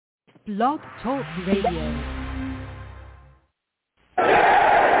Blog Talk Radio.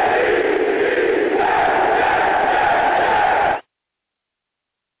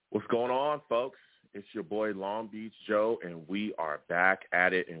 What's going on, folks? It's your boy Long Beach Joe, and we are back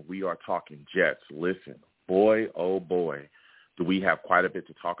at it, and we are talking Jets. Listen, boy, oh boy, do we have quite a bit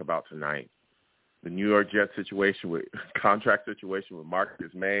to talk about tonight. The New York Jets contract situation with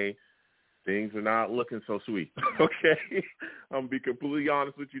Marcus Maye, things are not looking so sweet, okay? I'm going to be completely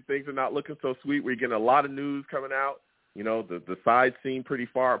honest with you. Things are not looking so sweet. We're getting a lot of news coming out. You know, the sides seem pretty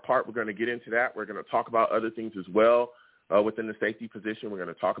far apart. We're going to get into that. We're going to talk about other things as well. Within the safety position. We're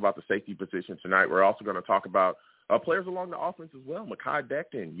going to talk about the safety position tonight. We're also going to talk about players along the offense as well. Makai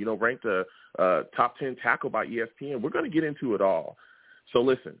Becton, ranked a top 10 tackle by ESPN. We're going to get into it all. So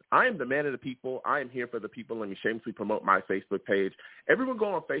listen, I am the man of the people. I am here for the people. Let me shamelessly promote my Facebook page. Everyone go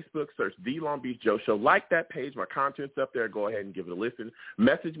on Facebook, search The Long Beach Joe Show. Like that page. My content's up there. Go ahead and give it a listen.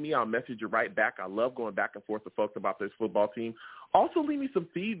 Message me. I'll message you right back. I love going back and forth with folks about this football team. Also, leave me some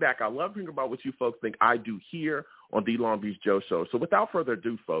feedback. I love hearing about what you folks think I do here on The Long Beach Joe Show. So without further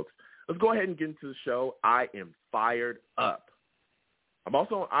ado, folks, let's go ahead and get into the show. I am fired up. I'm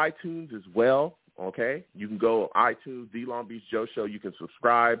also on iTunes as well, okay? You can go on iTunes, The Long Beach Joe Show. You can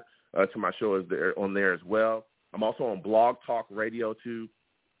subscribe to my show on there as well. I'm also on Blog Talk Radio, too.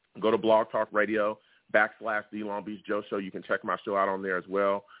 Go to Blog Talk Radio / The Long Beach Joe Show. You can check my show out on there as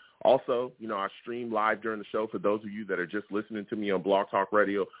well. Also, I stream live during the show. For those of you that are just listening to me on Blog Talk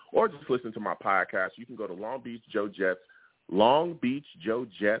Radio or just listen to my podcast, you can go to Long Beach Joe Jets,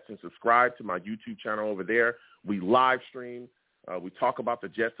 and subscribe to my YouTube channel over there. We live stream. We talk about the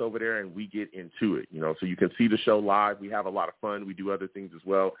Jets over there, and we get into it, so you can see the show live. We have a lot of fun. We do other things as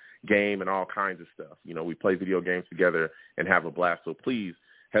well, game and all kinds of stuff. We play video games together and have a blast. So please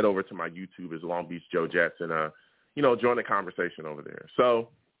head over to my YouTube as Long Beach Joe Jets and, join the conversation over there. So,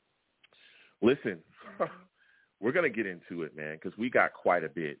 listen, we're going to get into it, man, because we got quite a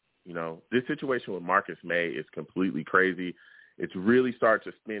bit. This situation with Marcus Maye is completely crazy. It's really started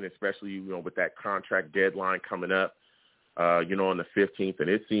to spin, especially, with that contract deadline coming up, on the 15th. And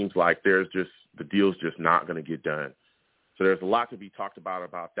it seems like the deal's just not going to get done. So there's a lot to be talked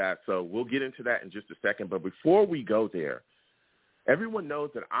about that. So we'll get into that in just a second. But before we go there, everyone knows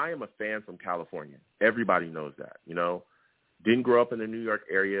that I am a fan from California. Everybody knows that, Didn't grow up in the New York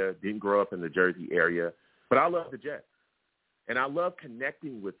area, didn't grow up in the Jersey area, but I love the Jets. And I love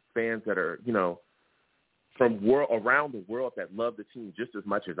connecting with fans that are, from around the world that love the team just as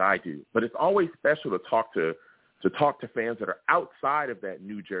much as I do. But it's always special to talk to fans that are outside of that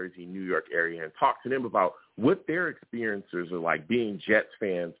New Jersey, New York area and talk to them about what their experiences are like being Jets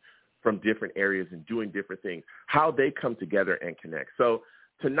fans from different areas and doing different things, how they come together and connect. So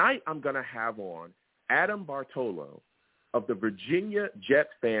tonight I'm going to have on Adam Bartolo of the Virginia Jets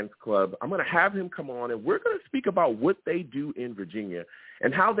Fans Club. I'm going to have him come on, and we're going to speak about what they do in Virginia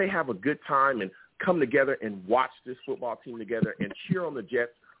and how they have a good time and come together and watch this football team together and cheer on the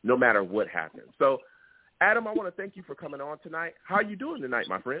Jets no matter what happens. So, Adam, I want to thank you for coming on tonight. How are you doing tonight,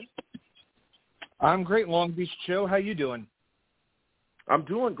 my friend? I'm great, Long Beach Joe. How you doing? I'm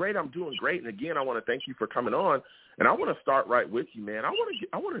doing great. And, again, I want to thank you for coming on, and I want to start right with you, man. I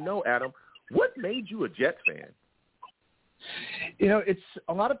want to know, Adam, what made you a Jets fan? It's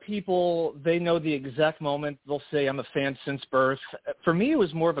a lot of people, they know the exact moment. They'll say, I'm a fan since birth. For me, it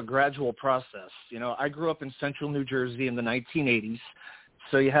was more of a gradual process. I grew up in central New Jersey in the 1980s.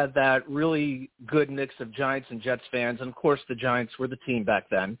 So you had that really good mix of Giants and Jets fans. And, of course, the Giants were the team back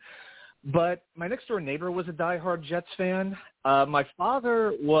then. But my next-door neighbor was a diehard Jets fan. My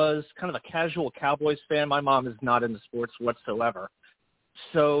father was kind of a casual Cowboys fan. My mom is not into sports whatsoever.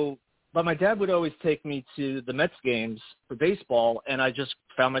 But my dad would always take me to the Mets games for baseball, and I just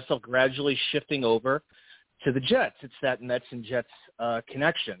found myself gradually shifting over to the Jets. It's that Mets and Jets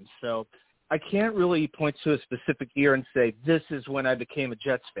connection. So I can't really point to a specific year and say, this is when I became a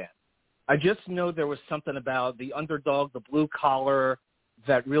Jets fan. I just know there was something about the underdog, the blue collar,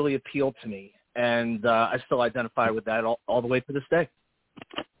 that really appealed to me. And I still identify with that all the way to this day.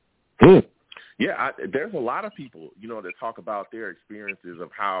 Yeah, there's a lot of people, that talk about their experiences of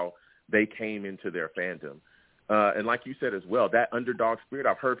how they came into their fandom. And like you said as well, that underdog spirit,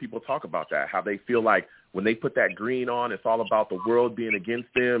 I've heard people talk about that, how they feel like when they put that green on, it's all about the world being against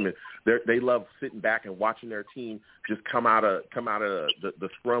them. And they love sitting back and watching their team just come out of the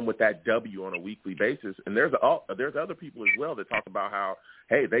scrum with that W on a weekly basis. And there's other people as well that talk about how,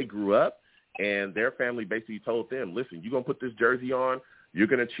 hey, they grew up and their family basically told them, listen, you're going to put this jersey on, you're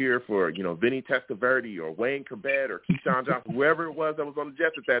going to cheer for, Vinny Testaverde or Wayne Corbett or Keyshawn Johnson, whoever it was that was on the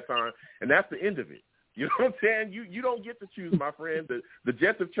Jets at that time, and that's the end of it. You know what I'm saying? You don't get to choose, my friend. The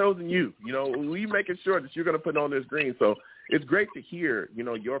Jets have chosen you. You know, we making sure that you're going to put on this green. So it's great to hear, you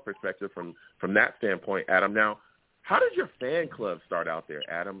know, your perspective from that standpoint, Adam. Now, how did your fan club start out there,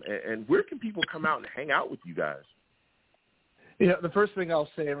 Adam? And where can people come out and hang out with you guys? You know, the first thing I'll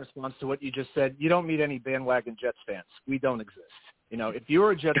say in response to what you just said, you don't meet any bandwagon Jets fans. We don't exist. You know, if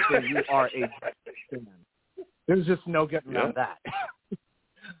you're a Jets fan, you are a Jets fan. There's just no getting around that.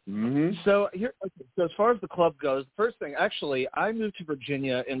 Mm-hmm. So as far as the club goes, the first thing, actually, I moved to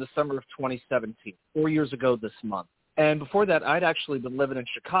Virginia in the summer of 2017, 4 years ago this month. And before that, I'd actually been living in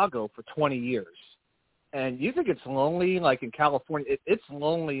Chicago for 20 years. And you think it's lonely, like in California. It's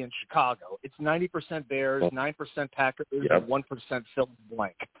lonely in Chicago. It's 90% Bears, 9% Packers, and 1% fill in the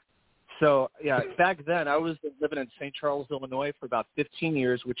blank. So, yeah, back then I was living in St. Charles, Illinois for about 15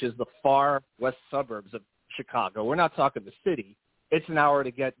 years, which is the far west suburbs of Chicago. We're not talking the city. It's an hour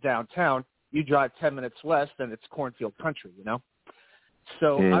to get downtown. You drive 10 minutes west, and it's cornfield country, you know?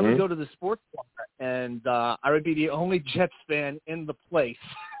 So I would go to the sports bar, and I would be the only Jets fan in the place.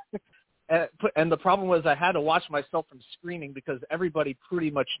 And the problem was I had to watch myself from screaming because everybody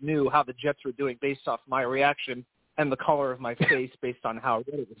pretty much knew how the Jets were doing based off my reaction and the color of my face based on how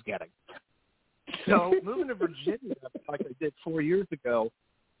red it was getting. So moving to Virginia, like I did 4 years ago,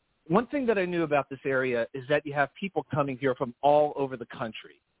 one thing that I knew about this area is that you have people coming here from all over the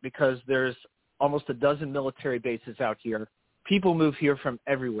country because there's almost a dozen military bases out here. People move here from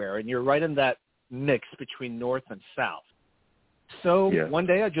everywhere, and you're right in that mix between north and south. So one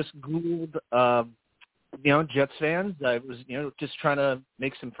day I just Googled, Jets fans. I was, just trying to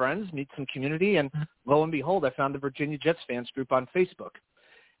make some friends, meet some community, and lo and behold, I found the Virginia Jets fans group on Facebook.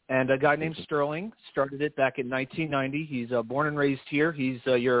 And a guy named Sterling started it back in 1990. He's born and raised here. He's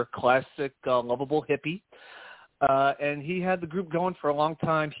your classic lovable hippie. And he had the group going for a long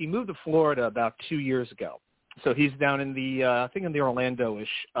time. He moved to Florida about 2 years ago. So he's down in the, I think in the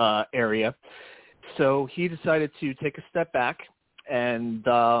Orlando-ish area. So he decided to take a step back. And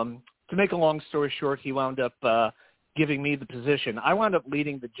to make a long story short, he wound up giving me the position. I wound up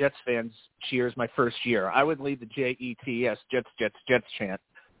leading the Jets fans cheers my first year. I would lead the Jets, Jets, Jets, Jets chant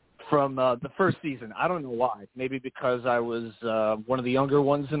from the first season. I don't know why. Maybe because I was one of the younger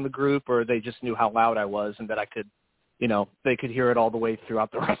ones in the group, or they just knew how loud I was and that I could, they could hear it all the way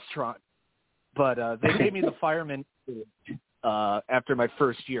throughout the restaurant. But they gave me the fireman after my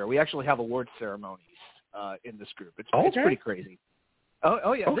first year. We actually have award ceremonies in this group. It's pretty crazy.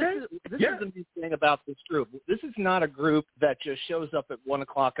 Oh yeah. Okay. This is the neat thing about this group. This is not a group that just shows up at 1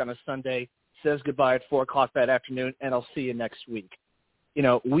 o'clock on a Sunday, says goodbye at 4 o'clock that afternoon, and I'll see you next week.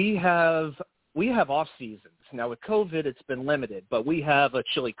 We have off seasons. Now with COVID, it's been limited, but we have a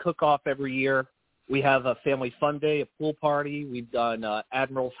chili cook-off every year. We have a family fun day, a pool party. We've done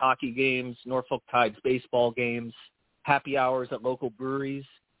Admirals hockey games, Norfolk Tides baseball games, happy hours at local breweries.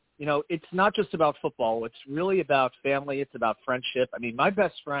 It's not just about football. It's really about family. It's about friendship. I mean, my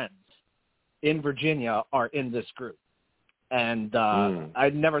best friends in Virginia are in this group. And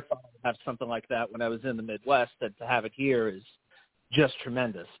I never thought I'd have something like that when I was in the Midwest, and to have it here is just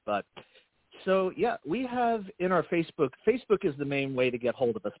tremendous. But so, yeah, we have in our Facebook is the main way to get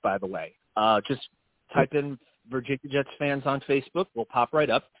hold of us, by the way. Just type in Virginia Jets fans on Facebook. We'll pop right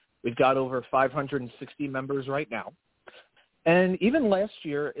up. We've got over 560 members right now. And even last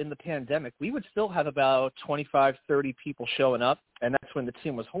year in the pandemic, we would still have about 25, 30 people showing up, and that's when the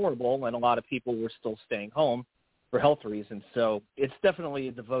team was horrible and a lot of people were still staying home for health reasons. So it's definitely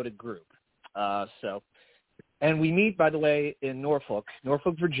a devoted group. And we meet, by the way, in Norfolk,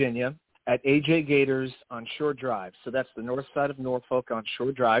 Virginia, at AJ Gators on Shore Drive. So that's the north side of Norfolk on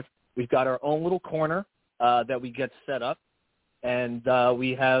Shore Drive. We've got our own little corner that we get set up, and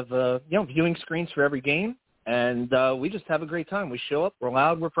we have viewing screens for every game. And we just have a great time. We show up, we're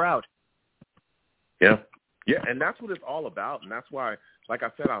loud, we're proud. Yeah, and that's what it's all about. And that's why, like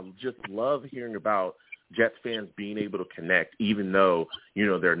I said, I just love hearing about Jets fans being able to connect, even though,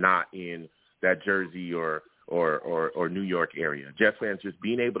 they're not in that Jersey or New York area. Jets fans just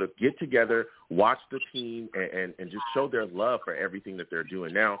being able to get together, watch the team, and just show their love for everything that they're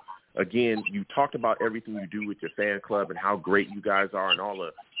doing. Now, again, you talked about everything you do with your fan club and how great you guys are and all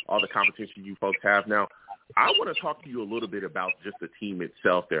the competition you folks have. Now, I want to talk to you a little bit about just the team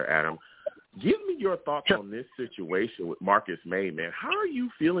itself there, Adam. Give me your thoughts on this situation with Marcus Maye, man. How are you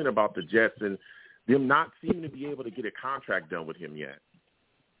feeling about the Jets and them not seeming to be able to get a contract done with him yet?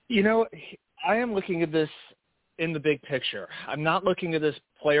 I am looking at this in the big picture. I'm not looking at this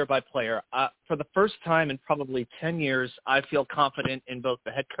player by player. For the first time in probably 10 years, I feel confident in both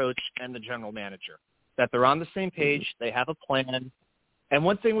the head coach and the general manager, that they're on the same page, they have a plan, And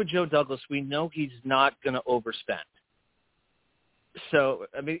one thing with Joe Douglas, we know he's not going to overspend. So,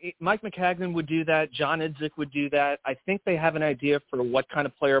 I mean, Mike McCagnon would do that. John Idzik would do that. I think they have an idea for what kind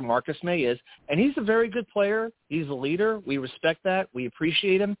of player Marcus Maye is. And he's a very good player. He's a leader. We respect that. We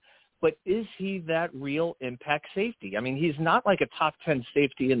appreciate him. But is he that real impact safety? I mean, he's not like a top 10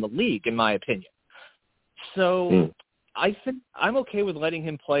 safety in the league, in my opinion. So I think I'm okay with letting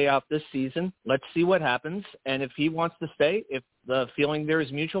him play out this season. Let's see what happens. And if he wants to stay, if the feeling there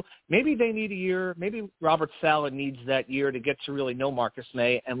is mutual, maybe they need a year. Maybe Robert Saleh needs that year to get to really know Marcus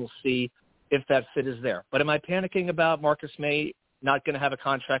Maye, and we'll see if that fit is there. But am I panicking about Marcus Maye not going to have a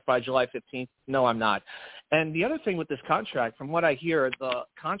contract by July 15th? No, I'm not. And the other thing with this contract, from what I hear, the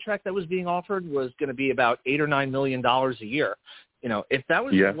contract that was being offered was going to be about $8 or $9 million a year. You know, if that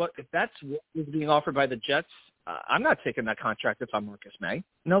was if that's what was being offered by the Jets, I'm not taking that contract if I'm Marcus Maye.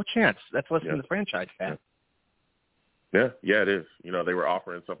 No chance. That's less than the franchise tag. Yeah, it is. You know, they were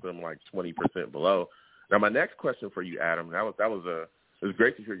offering something like 20% below. Now, my next question for you, Adam, it was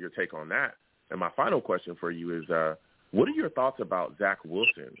great to hear your take on that. And my final question for you is, what are your thoughts about Zach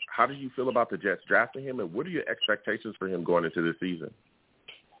Wilson? How do you feel about the Jets drafting him, and what are your expectations for him going into this season?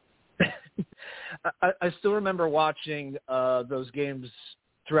 I still remember watching those games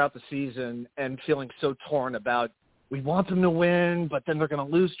throughout the season and feeling so torn about, we want them to win, but then they're going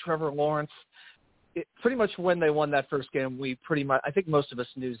to lose Trevor Lawrence. Pretty much when they won that first game, I think most of us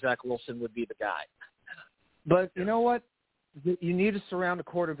knew Zach Wilson would be the guy. But you know what? You need to surround a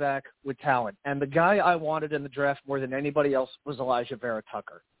quarterback with talent. And the guy I wanted in the draft more than anybody else was Elijah Vera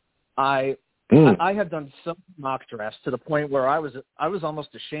Tucker. I had done some mock drafts to the point where I was almost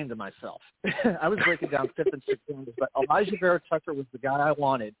ashamed of myself. I was breaking down 5th and 6th rounders, but Elijah Vera Tucker was the guy I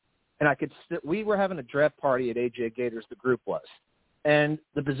wanted. And we were having a draft party at AJ Gators, the group was. And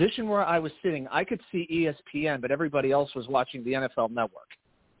the position where I was sitting, I could see ESPN, but everybody else was watching the NFL Network.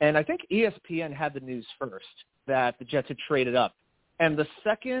 And I think ESPN had the news first that the Jets had traded up. And the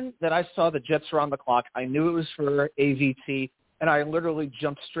second that I saw the Jets were on the clock, I knew it was for AVT, and I literally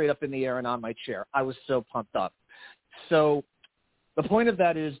jumped straight up in the air and on my chair. I was so pumped up. So the point of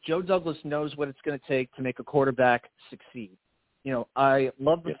that is Joe Douglas knows what it's going to take to make a quarterback succeed. You know, I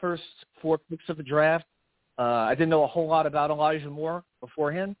love the first 4 picks of the draft. I didn't know a whole lot about Elijah Moore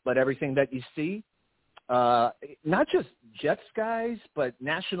beforehand, but everything that you see, not just Jets guys, but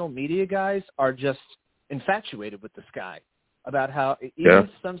national media guys are just infatuated with this guy about how even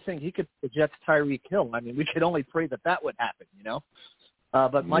some saying he could the Jets Tyreek Hill. I mean, we could only pray that would happen, you know.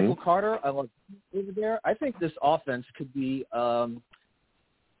 But Michael Carter, I love over there. I think this offense could be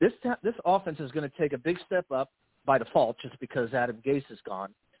this offense is going to take a big step up by default just because Adam Gase is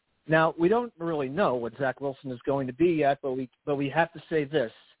gone. Now, we don't really know what Zach Wilson is going to be yet, but we have to say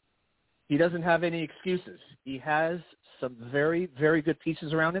this. He doesn't have any excuses. He has some very, very good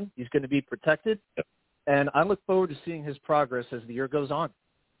pieces around him. He's going to be protected, and I look forward to seeing his progress as the year goes on.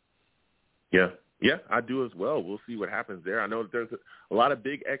 Yeah, I do as well. We'll see what happens there. I know that there's a lot of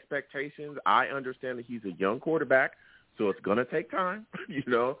big expectations. I understand that he's a young quarterback, so it's going to take time, you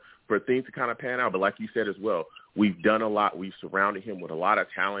know, for things to kind of pan out. But like you said as well, we've done a lot. We've surrounded him with a lot of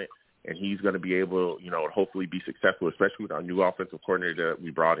talent, and he's going to be able, you know, hopefully be successful, especially with our new offensive coordinator that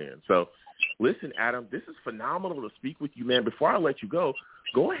we brought in. So, listen, Adam, this is phenomenal to speak with you, man. Before I let you go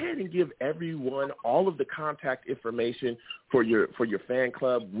ahead and give everyone all of the contact information for your fan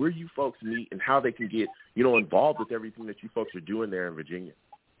club, where you folks meet, and how they can get, you know, involved with everything that you folks are doing there in Virginia.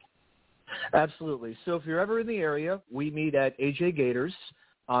 Absolutely. So if you're ever in the area, we meet at AJ Gators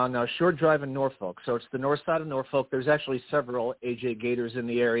on Short Drive in Norfolk. So it's the north side of Norfolk. There's actually several AJ Gators in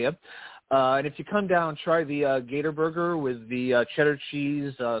the area. And if you come down, try the Gator Burger with the cheddar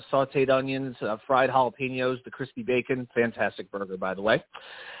cheese, sauteed onions, fried jalapenos, the crispy bacon. Fantastic burger, by the way.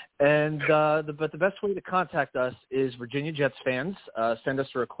 And but the best way to contact us is Virginia Jets fans. Send us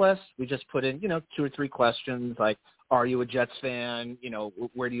a request. We just put in, 2 or 3 questions like, are you a Jets fan?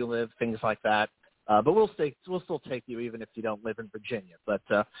 Where do you live? Things like that. But we'll still take you even if you don't live in Virginia. But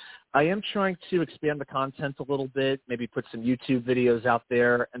I am trying to expand the content a little bit, maybe put some YouTube videos out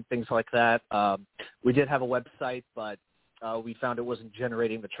there and things like that. We did have a website, but we found it wasn't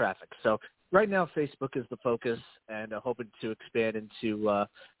generating the traffic. So right now Facebook is the focus, and hoping to expand into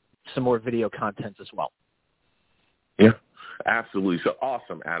some more video content as well. Yeah, absolutely. So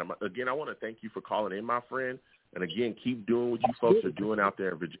awesome, Adam. Again, I want to thank you for calling in, my friend. And, again, keep doing what you folks are doing out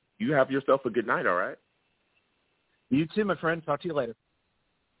there in Virginia. You have yourself a good night, all right? You too, my friend. Talk to you later.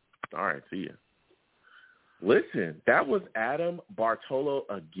 All right, see you. Listen, that was Adam Bartolo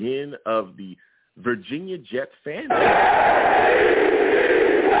again of the Virginia Jets fan base.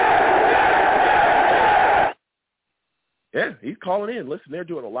 Yeah, he's calling in. Listen, they're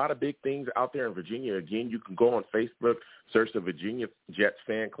doing a lot of big things out there in Virginia. Again, you can go on Facebook, search the Virginia Jets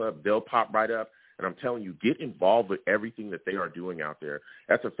fan club. They'll pop right up. And I'm telling you, get involved with everything that they are doing out there.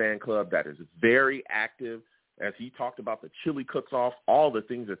 That's a fan club that is very active. As he talked about the chili cook-off, all the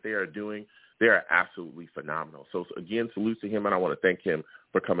things that they are doing, they are absolutely phenomenal. So again, salute to him, and I want to thank him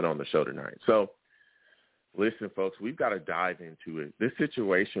for coming on the show tonight. So listen, folks, we've got to dive into it. This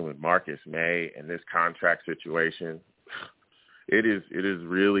situation with Marcus Maye and this contract situation, it is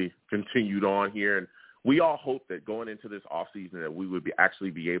really continued on here. And we all hope that going into this offseason that we would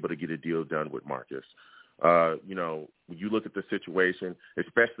actually be able to get a deal done with Marcus. When you look at the situation,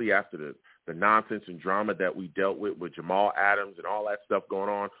 especially after the nonsense and drama that we dealt with Jamal Adams and all that stuff going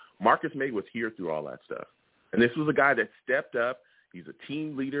on, Marcus Maye was here through all that stuff. And this was a guy that stepped up. He's a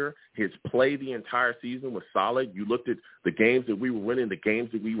team leader. His play the entire season was solid. You looked at the games that we were winning, the games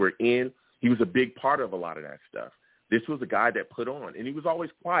that we were in. He was a big part of a lot of that stuff. This was a guy that put on, and he was always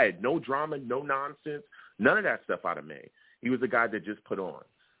quiet. No drama, no nonsense, none of that stuff out of Maye. He was a guy that just put on.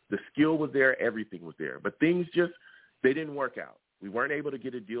 The skill was there. Everything was there. But things they didn't work out. We weren't able to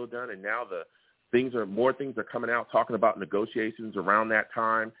get a deal done, and now more things are coming out talking about negotiations around that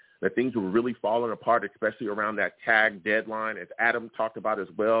time, that things were really falling apart, especially around that tag deadline, as Adam talked about as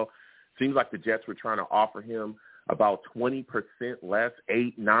well. Seems like the Jets were trying to offer him about 20% less,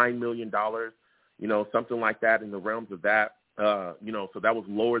 $8-9 million, something like that in the realms of that. So that was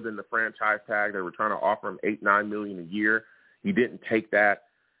lower than the franchise tag. They were trying to offer him $8-9 million a year. He didn't take that.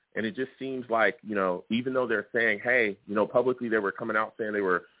 And it just seems like, even though they're saying, hey, publicly they were coming out saying they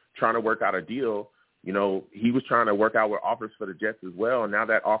were trying to work out a deal, he was trying to work out with offers for the Jets as well. And now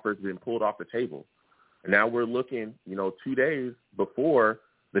that offer has been pulled off the table. And now we're looking, 2 days before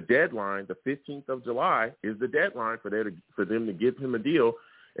the deadline, the 15th of July is the deadline for them to give him a deal.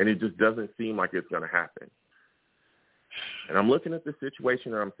 And it just doesn't seem like it's going to happen. And I'm looking at the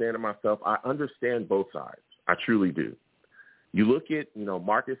situation and I'm saying to myself, I understand both sides. I truly do. You look at,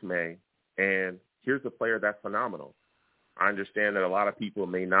 Marcus Maye, and here's a player that's phenomenal. I understand that a lot of people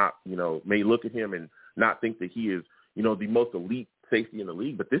may not, may look at him and not think that he is, the most elite safety in the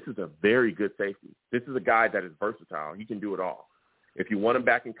league, but this is a very good safety. This is a guy that is versatile. He can do it all. If you want him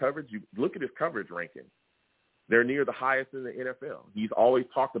back in coverage, you look at his coverage ranking. They're near the highest in the NFL. He's always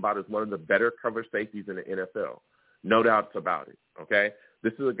talked about as one of the better coverage safeties in the NFL. No doubts about it, okay?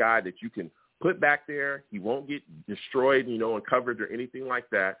 This is a guy that you can put back there. He won't get destroyed, in coverage or anything like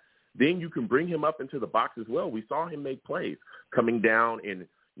that. Then you can bring him up into the box as well. We saw him make plays coming down and,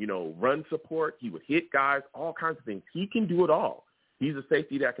 run support. He would hit guys, all kinds of things. He can do it all. He's a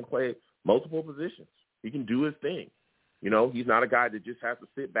safety that can play multiple positions. He can do his thing. He's not a guy that just has to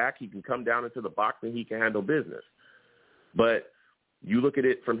sit back. He can come down into the box and he can handle business. But you look at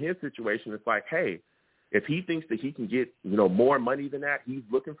it from his situation, it's like, hey, if he thinks that he can get, more money than that, he's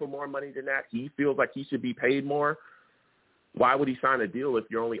looking for more money than that, he feels like he should be paid more, why would he sign a deal if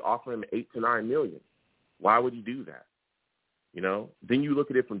you're only offering him $8 to $9 million? Why would he do that? Then you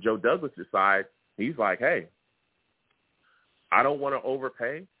look at it from Joe Douglas's side. He's like, hey, I don't want to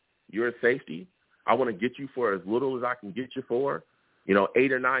overpay. You're a safety. I want to get you for as little as I can get you for, $8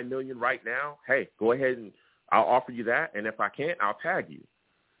 or $9 million right now. Hey, go ahead and I'll offer you that. And if I can't, I'll tag you.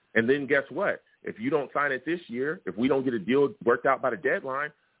 And then guess what? If you don't sign it this year, if we don't get a deal worked out by the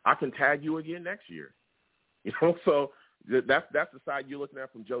deadline, I can tag you again next year. So that's the side you're looking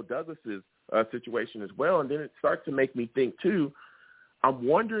at from Joe Douglas's situation as well. And then it starts to make me think, too, I'm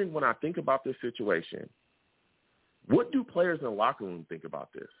wondering when I think about this situation, what do players in the locker room think about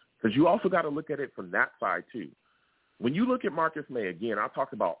this? Because you also got to look at it from that side, too. When you look at Marcus Maye, again, I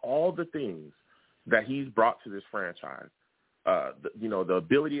talked about all the things that he's brought to this franchise, the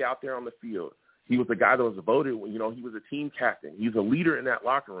ability out there on the field. He was the guy that was voted, he was a team captain. He's a leader in that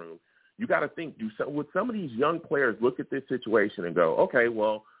locker room. You got to think, would some of these young players look at this situation and go, okay,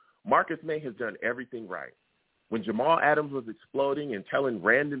 well, Marcus Maye has done everything right. When Jamal Adams was exploding and telling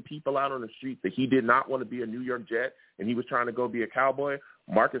random people out on the street that he did not want to be a New York Jet and he was trying to go be a Cowboy,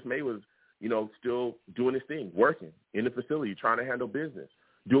 Marcus Maye was, still doing his thing, working in the facility, trying to handle business,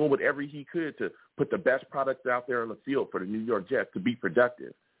 doing whatever he could to put the best products out there on the field for the New York Jets to be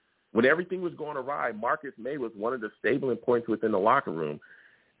productive. When everything was going awry, Marcus Maye was one of the stabilizing points within the locker room,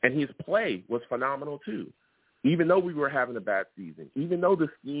 and his play was phenomenal too. Even though we were having a bad season, even though the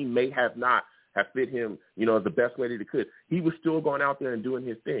scheme may have not have fit him, the best way that it could, he was still going out there and doing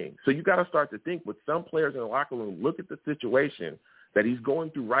his thing. So you got to start to think with some players in the locker room, look at the situation that he's going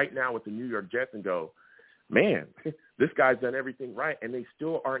through right now with the New York Jets and go, man, this guy's done everything right, and they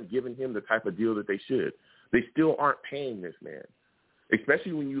still aren't giving him the type of deal that they should. They still aren't paying this man.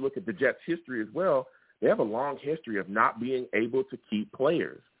 Especially when you look at the Jets' history as well, They have a long history of not being able to keep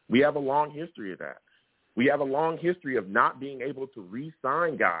players. We have a long history of that. We have a long history of not being able to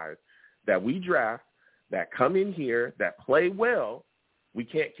re-sign guys that we draft, that come in here, that play well. We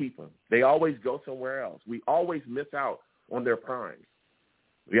can't keep them. They always go somewhere else. We always miss out on their primes.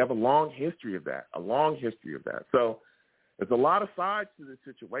 We have a long history of that, So there's a lot of sides to this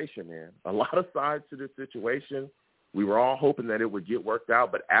situation, man, a lot of sides to this situation. We were all hoping that it would get worked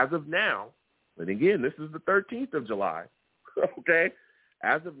out, but as of now, and again, this is the 13th of July, okay?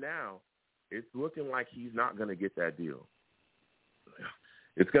 As of now, it's looking like he's not going to get that deal.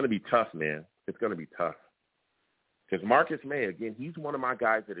 It's going to be tough, man. It's going to be tough. Because Marcus Maye, again, he's one of my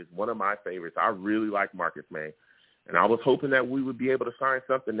guys that is one of my favorites. I really like Marcus Maye. And I was hoping that we would be able to sign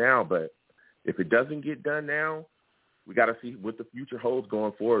something now, but if it doesn't get done now, we got to see what the future holds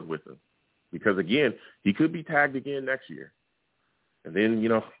going forward with him. Because, again, he could be tagged again next year. And then,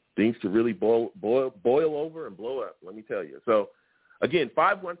 things could really boil over and blow up, let me tell you. So, again,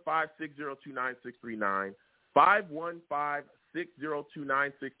 515-602-9639,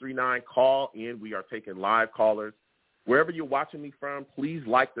 515-602-9639. Call in. We are taking live callers. Wherever you're watching me from, please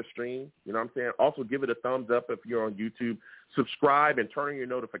like the stream. You know what I'm saying? Also, give it a thumbs up if you're on YouTube. Subscribe and turn on your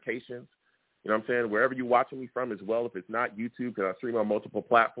notifications. You know what I'm saying? Wherever you're watching me from as well, if it's not YouTube, because I stream on multiple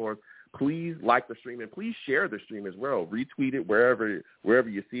platforms, please like the stream and please share the stream as well. Retweet it wherever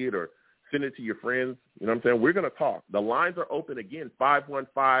you see it or send it to your friends. You know what I'm saying? We're going to talk. The lines are open again,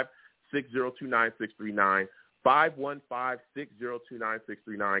 515-602-9639,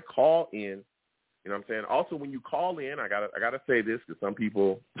 515-602-9639. Call in. You know what I'm saying? Also, when you call in, I gotta say this because some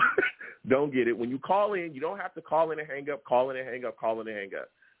people don't get it. When you call in, you don't have to call in and hang up, call in and hang up, call in and hang up.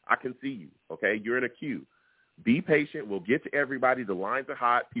 I can see you, okay? You're in a queue. Be patient. We'll get to everybody. The lines are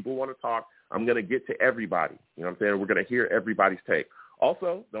hot. People want to talk. I'm going to get to everybody. You know what I'm saying? We're going to hear everybody's take.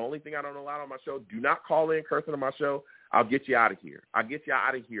 Also, the only thing I don't allow on my show, do not call in cursing on my show. I'll get you out of here. I'll get you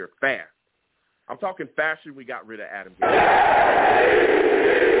out of here fast. I'm talking faster. We got rid of Adam.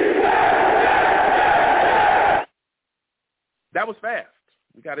 That was fast.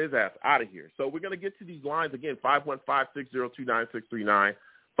 We got his ass out of here. So we're going to get to these lines again, 515-602-9639,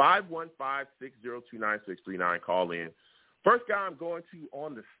 515-602-9639. Call in. First guy I'm going to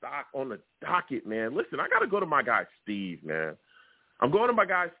on the docket, man. Listen, I got to go to my guy Steve, man. I'm going to my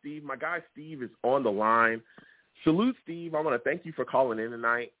guy Steve. My guy Steve is on the line. Salute, Steve. I want to thank you for calling in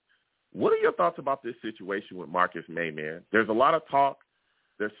tonight. What are your thoughts about this situation with Marcus Maye, man? There's a lot of talk.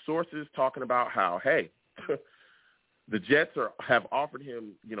 There's sources talking about how, hey, the Jets have offered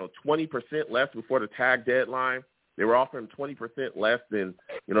him, 20% less before the tag deadline. They were offering him 20% less than,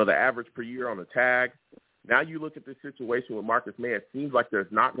 the average per year on the tag. Now you look at this situation with Marcus Maye, it seems like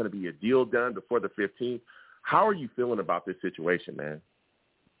there's not going to be a deal done before the 15th. How are you feeling about this situation, man?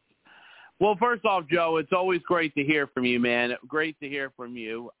 Well, first off, Joe, it's always great to hear from you, man. Great to hear from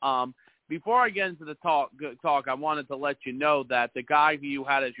you. Before I get into the talk, I wanted to let you know that the guy who you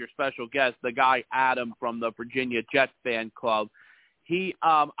had as your special guest, the guy Adam from the Virginia Jets fan club,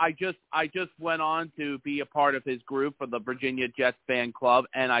 I just went on to be a part of his group for the Virginia Jets fan club,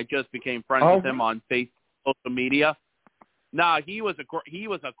 and I just became friends with him on Facebook, social media. Nah, he was a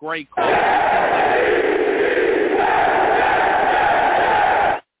great call.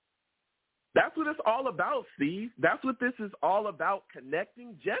 That's what it's all about, Steve. That's what this is all about,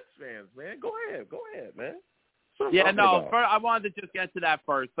 connecting Jets fans, man. Go ahead, man. I wanted to just get to that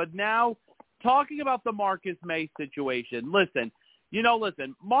first. But now, talking about the Marcus Maye situation, listen,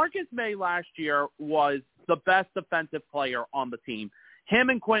 Marcus Maye last year was the best defensive player on the team. Him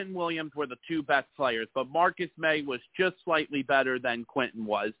and Quentin Williams were the two best players, but Marcus Maye was just slightly better than Quentin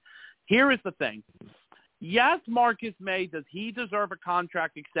was. Here is the thing. Yes, Marcus Maye, does he deserve a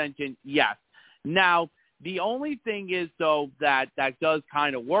contract extension? Yes. Now, the only thing is, though, that does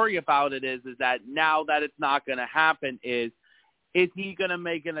kind of worry about it is that now that it's not going to happen is he going to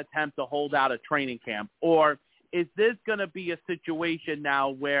make an attempt to hold out a training camp? Or is this going to be a situation now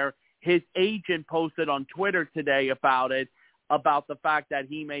where his agent posted on Twitter today about the fact that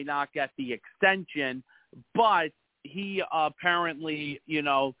he may not get the extension, but he apparently,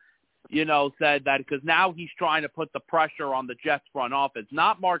 said that because now he's trying to put the pressure on the Jets front office,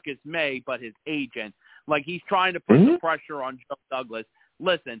 not Marcus Maye, but his agent. Like he's trying to put the pressure on Joe Douglas.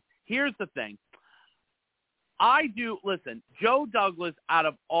 Listen, here's the thing. Joe Douglas, out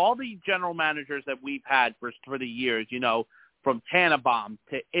of all the general managers that we've had for the years, from Tannenbaum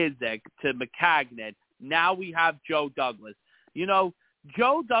to Izek to McCagnon, now we have Joe Douglas.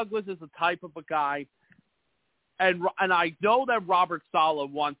 Joe Douglas is the type of a guy, and I know that Robert Saleh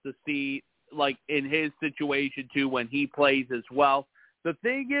wants to see, like, in his situation, too, when he plays as well. The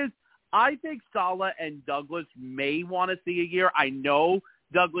thing is, I think Saleh and Douglas may want to see a year. I know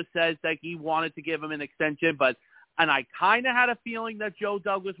Douglas says that he wanted to give him an extension, and I kind of had a feeling that Joe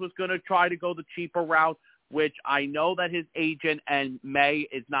Douglas was going to try to go the cheaper route, which I know that his agent and Maye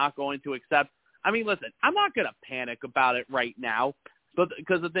is not going to accept. I mean, listen, I'm not going to panic about it right now, but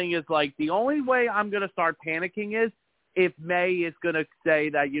because the thing is, like, the only way I'm going to start panicking is if Maye is going to say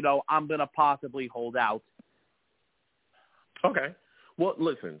that, you know, I'm going to possibly hold out. Okay. Well,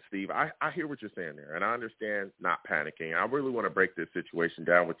 listen, Steve, I hear what you're saying there, and I understand not panicking. I really want to break this situation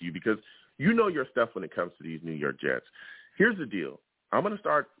down with you because you know your stuff when it comes to these New York Jets. Here's the deal. I'm going to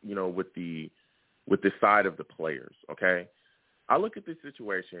start, you know, with the side of the players, okay? I look at this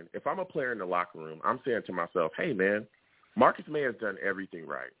situation. If I'm a player in the locker room, I'm saying to myself, hey, man, Marcus Maye has done everything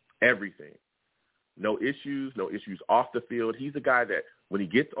right, everything. No issues off the field. He's a guy that when he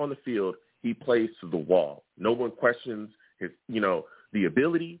gets on the field, he plays to the wall. No one questions his, you know, the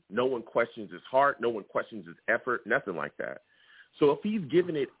ability. No one questions his heart. No one questions his effort, nothing like that. So if he's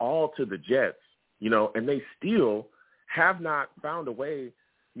given it all to the Jets, you know, and they still have not found a way,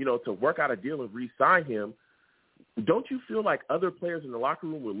 you know, to work out a deal and re-sign him, don't you feel like other players in the locker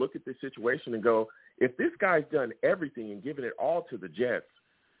room will look at this situation and go, if this guy's done everything and given it all to the Jets,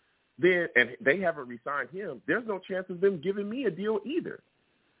 then and they haven't re-signed him, there's no chance of them giving me a deal either.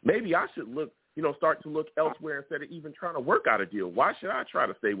 Maybe I should start to look elsewhere instead of even trying to work out a deal. Why should I try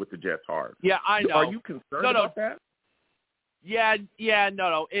to stay with the Jets hard? Yeah, I know. Are you concerned about that? Yeah,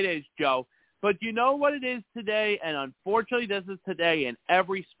 no, it is, Joe. But you know what it is today, and unfortunately this is today in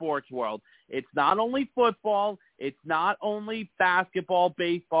every sports world. It's not only football. It's not only basketball,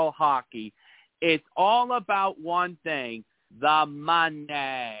 baseball, hockey. It's all about one thing, the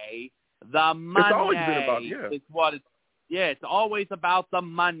money. The money. It's always been about, it's always about the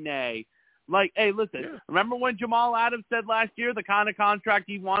money. Like, hey, listen, Remember when Jamal Adams said last year the kind of contract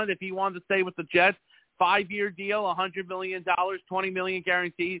he wanted if he wanted to stay with the Jets? 5-year deal, $100 million, $20 million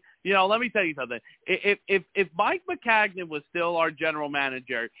guaranteed. You know, let me tell you something. If Mike McCagnon was still our general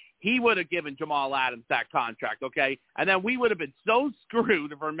manager, he would have given Jamal Adams that contract, okay? And then we would have been so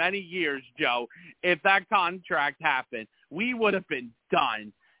screwed for many years, Joe, if that contract happened. We would have been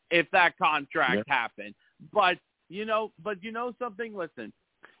done if that contract happened. But you know something? Listen,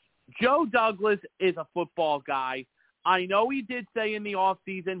 Joe Douglas is a football guy. I know he did say in the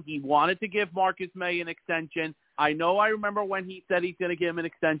offseason he wanted to give Marcus Maye an extension. I remember when he said he's going to give him an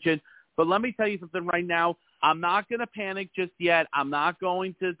extension. But let me tell you something right now. I'm not going to panic just yet. I'm not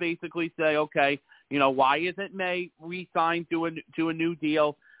going to basically say, okay, you know, why isn't Maye re-signed to a new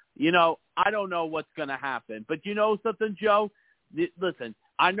deal? You know, I don't know what's going to happen. But you know something, Joe? Listen,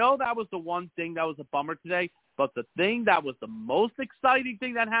 I know that was the one thing that was a bummer today. But the thing that was the most exciting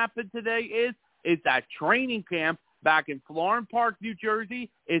thing that happened today is that training camp back in Florham Park, New Jersey,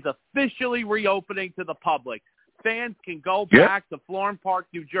 is officially reopening to the public. Fans can go back to Florham Park,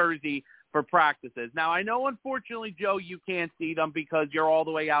 New Jersey for practices. Now, I know, unfortunately, Joe, you can't see them because you're all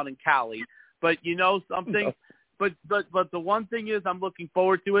the way out in Cali. But you know something? But the one thing is I'm looking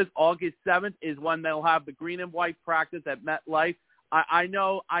forward to is August 7th is when they'll have the green and white practice at MetLife. I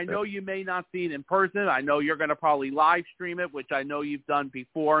know you may not see it in person. I know you're going to probably live stream it, which I know you've done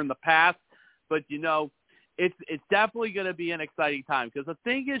before in the past. But, you know, it's definitely going to be an exciting time because the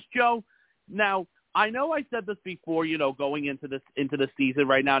thing is, Joe, now I know I said this before, you know, going into the season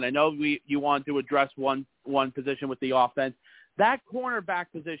right now, and I know you want to address one position with the offense. That cornerback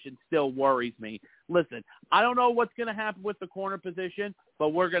position still worries me. Listen, I don't know what's going to happen with the corner position, but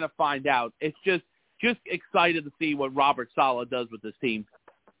we're going to find out. It's just excited to see what Robert Saleh does with this team.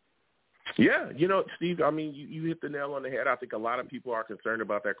 Yeah, you know, Steve, I mean, you hit the nail on the head. I think a lot of people are concerned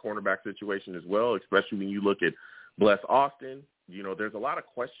about that cornerback situation as well, especially when you look at Bless Austin. You know, there's a lot of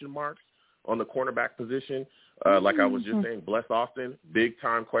question marks on the cornerback position. Like I was just saying, Bless Austin,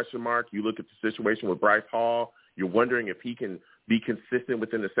 big-time question mark. You look at the situation with Bryce Hall. You're wondering if he can be consistent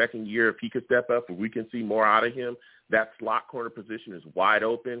within the second year, if he could step up, if we can see more out of him. That slot corner position is wide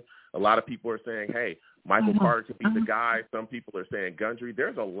open. A lot of people are saying, hey, Michael Carter could be the guy. Some people are saying Gundry.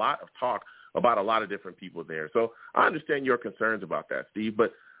 There's a lot of talk about a lot of different people there. So I understand your concerns about that, Steve.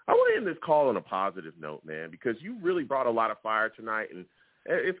 But I want to end this call on a positive note, man, because you really brought a lot of fire tonight. And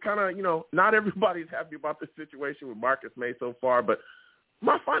it's kind of, you know, not everybody's happy about the situation with Marcus Maye so far. But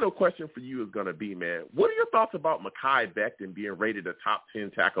my final question for you is going to be, man, what are your thoughts about Mekhi Becton being rated a top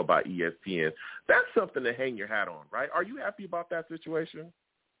 10 tackle by ESPN? That's something to hang your hat on, right? Are you happy about that situation?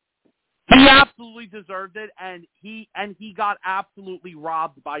 He absolutely deserved it, and he got absolutely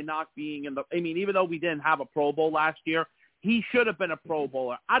robbed by not being in the – I mean, even though we didn't have a Pro Bowl last year, he should have been a Pro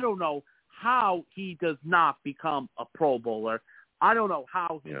Bowler. I don't know how he does not become a Pro Bowler. I don't know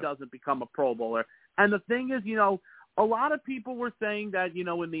how he doesn't become a Pro Bowler. And the thing is, a lot of people were saying that,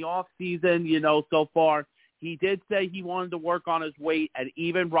 in the off season, so far, he did say he wanted to work on his weight, and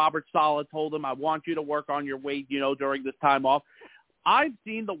even Robert Saleh told him, I want you to work on your weight, during this time off. I've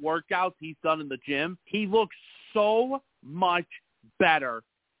seen the workouts he's done in the gym. He looks so much better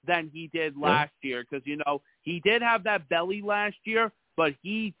than he did last year because, he did have that belly last year, but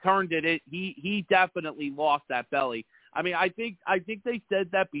he turned it. He definitely lost that belly. I mean, I think they said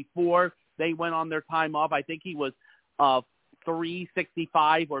that before they went on their time off. I think he was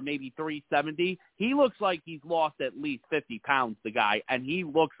 365 or maybe 370. He looks like he's lost at least 50 pounds, the guy, and he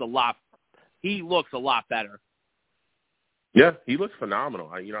looks a lot better. Yeah, he looks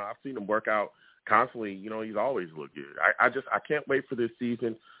phenomenal. I've seen him work out constantly. He's always looked good. I can't wait for this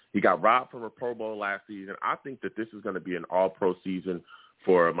season. He got robbed from a Pro Bowl last season. I think that this is going to be an all-pro season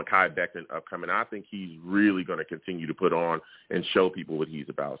for Mekhi Becton upcoming. I think he's really going to continue to put on and show people what he's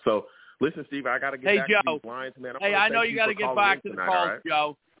about. So, listen, Steve, I got to get back to these lines, man. I know you got to get back to the calls, right?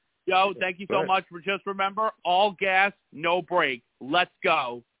 Joe. Joe, thank you so much. Just remember, all gas, no brakes. Let's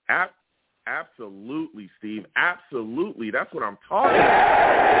go. Absolutely, Steve. Absolutely. That's what I'm talking about.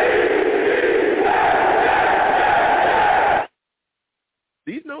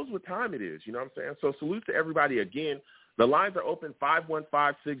 Steve knows what time it is, you know what I'm saying? So salute to everybody again. The lines are open,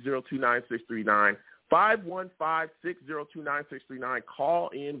 515-602-9639. 515-602-9639. Call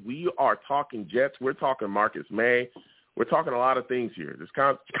in. We are talking Jets. We're talking Marcus Maye. We're talking a lot of things here. This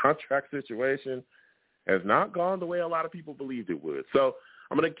contract situation has not gone the way a lot of people believed it would. So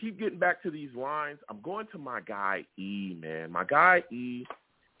I'm going to keep getting back to these lines. I'm going to my guy E, man. My guy E,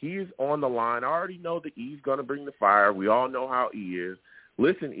 he is on the line. I already know that E's going to bring the fire. We all know how E is.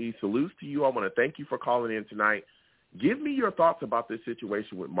 Listen, E, salutes to you. I want to thank you for calling in tonight. Give me your thoughts about this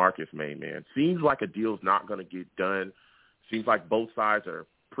situation with Marcus Maye, man. Seems like a deal's not going to get done. Seems like both sides are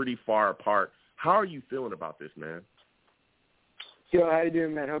pretty far apart. How are you feeling about this, man? Joe, how you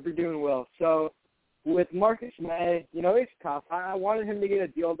doing, man? Hope you're doing well. So with Marcus Maye, it's tough. I wanted him to get a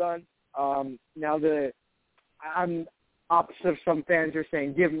deal done. Now I'm opposite of some fans are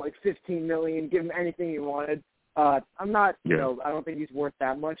saying give him like $15 million, give him anything he wanted. I'm not, I don't think he's worth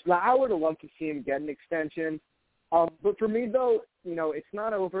that much. I would have loved to see him get an extension. But for me, though, it's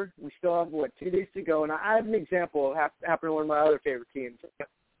not over. We still have, 2 days to go. And I have an example. Happened to one of my other favorite teams,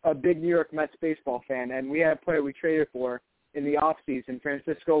 a big New York Mets baseball fan. And we had a player we traded for in the offseason,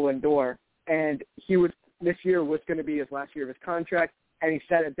 Francisco Lindor. And this year was going to be his last year of his contract. And he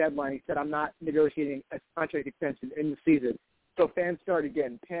set a deadline. He said, I'm not negotiating a contract extension in the season. So fans started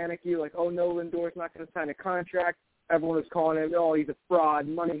getting panicky, like, oh, no, Lindor's not going to sign a contract. Everyone was calling him, oh, he's a fraud,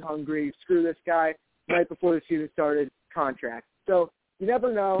 money hungry, screw this guy. Right before the season started, contract. So you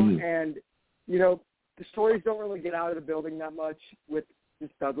never know. And, the stories don't really get out of the building that much with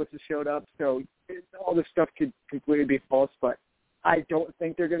since Douglas has showed up. So all this stuff could completely be false. But I don't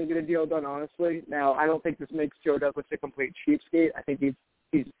think they're going to get a deal done, honestly. Now, I don't think this makes Joe Douglas a complete cheapskate. I think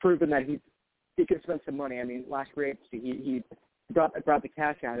he's proven that he can spend some money. I mean, last year he brought the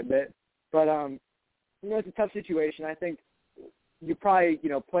cash out of it. But, it's a tough situation. I think you probably,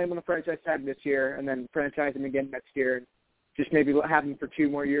 play him on the franchise tag this year and then franchise him again next year and just maybe have him for 2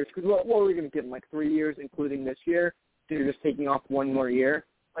 more years. Because what are we going to give him, 3 years, including this year? So you're just taking off 1 more year?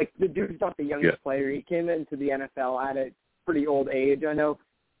 The dude's not the youngest player. He came into the NFL at a pretty old age. I know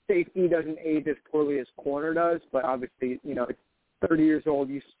safety doesn't age as poorly as corner does, but obviously, it's 30 years old.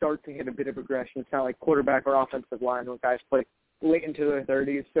 You start to hit a bit of aggression. It's not like quarterback or offensive line when guys play late into their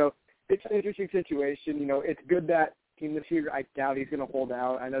 30s. So it's an interesting situation. It's good that team this year, I doubt he's going to hold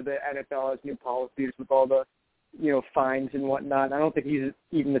out. I know the NFL has new policies with all the, fines and whatnot. I don't think he's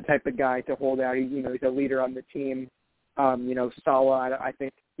even the type of guy to hold out. He's a leader on the team. Saleh, I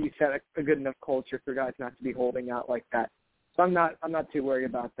think he set a good enough culture for guys not to be holding out like that. So I'm not too worried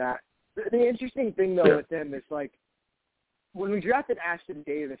about that. The interesting thing though with him is when we drafted Ashton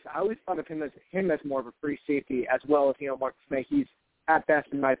Davis, I always thought of him as more of a free safety as well as Marcus Maye. He's at best,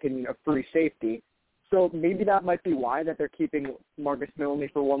 in my opinion, a free safety. So maybe that might be why that they're keeping Marcus Maye only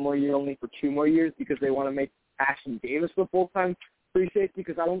for 1 more year, only for 2 more years, because they want to make Ashton Davis the full-time free safety,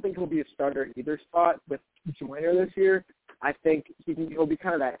 because I don't think he'll be a starter at either spot with Joyner this year. I think he'll be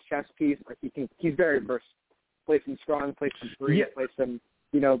kind of that chess piece. He's very versatile. Play some strong, play some free, play some,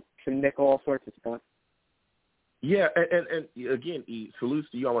 some nickel, all sorts of stuff. Yeah, and again, salutes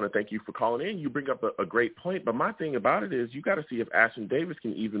to you. I want to thank you for calling in. You bring up a great point, but my thing about it is you got to see if Ashton Davis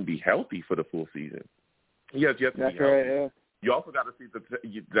can even be healthy for the full season. Yes, you have to be healthy. Right, yeah. You also got to see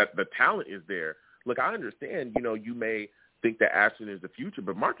that the talent is there. Look, I understand, you may think that Ashton is the future,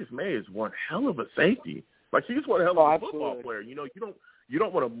 but Marcus Maye is one hell of a safety. Like, he's one hell of a football player. You know, you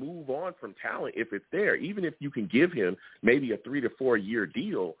don't want to move on from talent if it's there, even if you can give him maybe a 3 to 4 year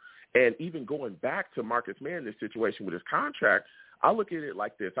deal. And even going back to Marcus Maye in this situation with his contract, I look at it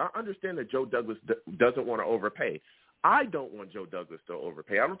like this. I understand that Joe Douglas doesn't want to overpay. I don't want Joe Douglas to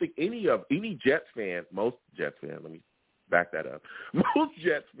overpay. I don't think any Jets fan, most Jets fans, let me back that up, most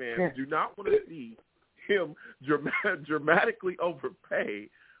Jets fans do not want to see him dramatically overpay,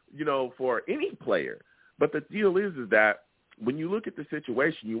 you know, for any player. But the deal is that when you look at the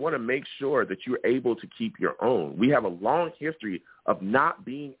situation, you want to make sure that you're able to keep your own. We have a long history of not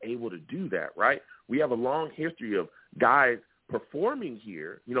being able to do that, right? We have a long history of guys performing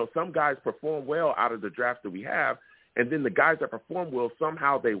here. You know, some guys perform well out of the draft that we have, and then the guys that perform well,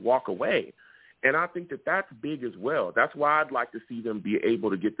 somehow they walk away. And I think that that's big as well. That's why I'd like to see them be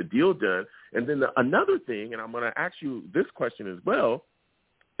able to get the deal done. And then another thing, and I'm going to ask you this question as well,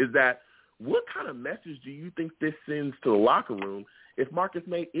 is that what kind of message do you think this sends to the locker room if Marcus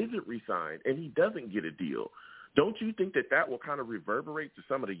Maye isn't re-signed and he doesn't get a deal? Don't you think that that will kind of reverberate to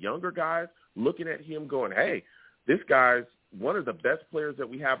some of the younger guys looking at him going, hey, this guy's one of the best players that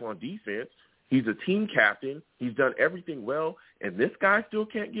we have on defense. He's a team captain. He's done everything well, and this guy still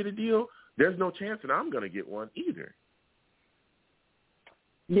can't get a deal? There's no chance that I'm going to get one either.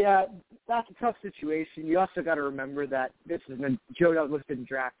 Yeah, that's a tough situation. You also got to remember that this isn't Joe Douglas didn't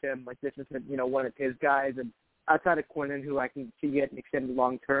draft him. Like, this isn't, you know, one of his guys. And outside of Quinnen, who I can see getting extended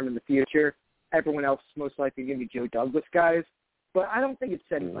long term in the future, everyone else is most likely going to be Joe Douglas guys. But I don't think it's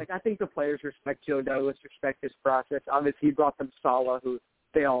said. Like, I think the players respect Joe Douglas, respect his process. Obviously, he brought them Saleh, who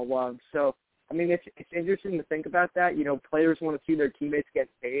they all love. So, I mean, it's interesting to think about that. You know, players want to see their teammates get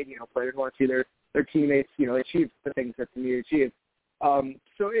paid. You know, players want to see their teammates, you know, achieve the things that they need to achieve.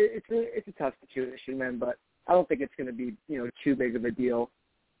 So it's a tough situation, man. But I don't think it's going to be, you know, too big of a deal.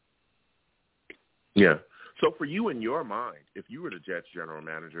 Yeah. So for you, in your mind, if you were the Jets general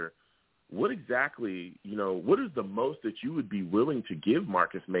manager, what exactly, you know, what is the most that you would be willing to give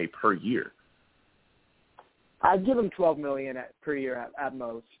Marcus Maye per year? I'd give him $12 million per year at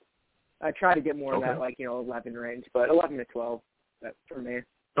most. I try to get more in that, like, you know, 11 range, but 11 to 12 for me.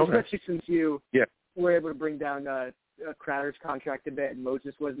 Okay. Especially since you were able to bring down Crowder's contract a bit, and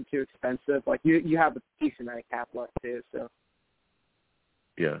Moses wasn't too expensive. Like, you have a decent amount of cap left too. So.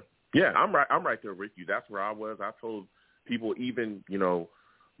 Yeah, I'm right there with you. That's where I was. I told people even, you know,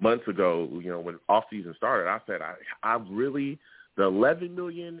 months ago, you know, when off season started, I said I really, the $11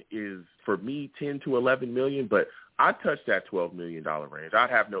 million is for me 10 to 11 million, but I touched that $12 million range. I'd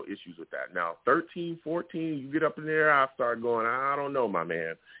have no issues with that. Now, 13, 14, you get up in there, I start going, I don't know, my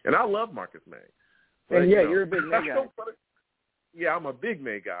man. And I love Marcus Maye. But, and you're a big Maye guy. Yeah, I'm a big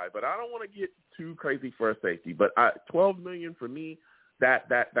Maye guy, but I don't want to get too crazy for a safety. But $12 million for me, that's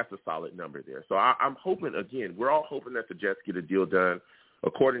a solid number there. So I'm hoping, again, we're all hoping that the Jets get a deal done.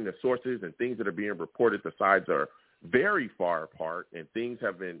 According to sources and things that are being reported, the sides are very far apart, and things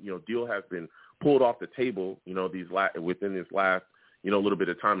have been, you know, deal has been pulled off the table, you know, within this last, you know, little bit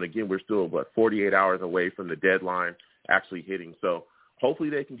of time. And again, we're still 48 hours away from the deadline actually hitting. So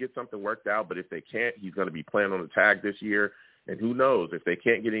hopefully they can get something worked out. But if they can't, he's going to be playing on the tag this year. And who knows, if they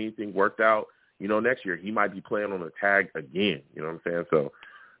can't get anything worked out, you know, next year he might be playing on the tag again. You know what I'm saying? So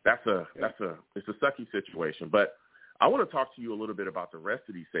it's a sucky situation. But I want to talk to you a little bit about the rest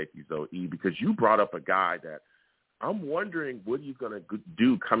of these safeties, though, E, because you brought up a guy that I'm wondering what he's going to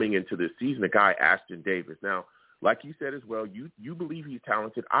do coming into this season, the guy Ashton Davis. Now, like you said as well, you believe he's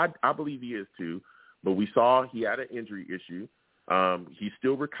talented. I believe he is too, but we saw he had an injury issue. He's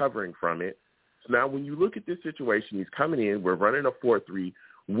still recovering from it. So now when you look at this situation, he's coming in, we're running a 4-3.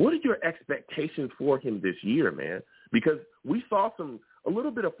 What are your expectations for him this year, man? Because we saw a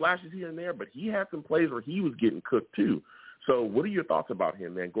little bit of flashes here and there, but he had some plays where he was getting cooked too. So what are your thoughts about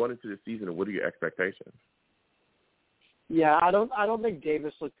him, man, going into the season, and what are your expectations? Yeah, I don't think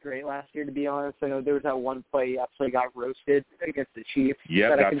Davis looked great last year, to be honest. I know there was that one play he actually got roasted against the Chiefs.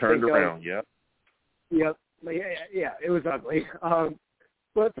 Yeah, got turned around. Yep. Yeah, it was ugly.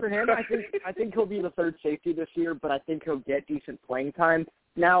 But for him, I think he'll be the third safety this year, but I think he'll get decent playing time.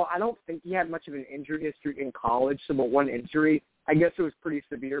 Now, I don't think he had much of an injury history in college, so but one injury. I guess it was pretty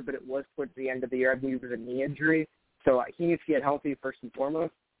severe, but it was towards the end of the year. I believe it was a knee injury. So he needs to get healthy first and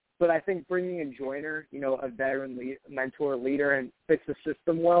foremost. But I think bringing in Joyner, you know, a veteran mentor, leader, and fits the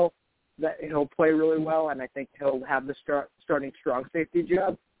system well, that he'll play really well, and I think he'll have the starting strong safety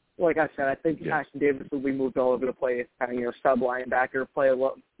job. Like I said, I think Ashton Davis will be moved all over the place, kind of, you know, sub linebacker, play a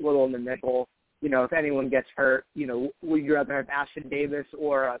little in the nickel. You know, if anyone gets hurt, you know, would you rather have Ashton Davis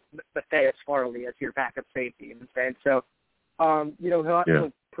or Matthias Farley as your backup safety? You know what I'm saying? So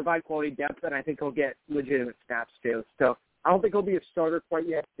He'll provide quality depth, and I think he'll get legitimate snaps too. So I don't think he'll be a starter quite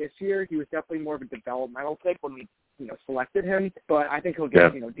yet this year. He was definitely more of a developmental pick when we, selected him, but I think he'll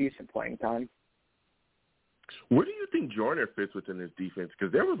get, decent playing time. Where do you think Joyner fits within this defense?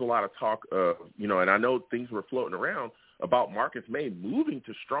 Because there was a lot of talk of, and I know things were floating around about Marcus Maye moving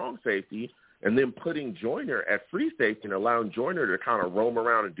to strong safety and then putting Joyner at free safety and allowing Joyner to kind of roam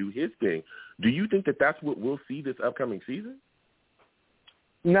around and do his thing. Do you think that that's what we'll see this upcoming season?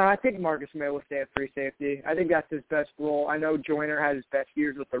 No, I think Marcus Maye will stay at free safety. I think that's his best role. I know Joyner had his best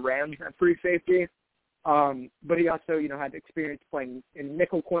years with the Rams at free safety, but he also, had experience playing in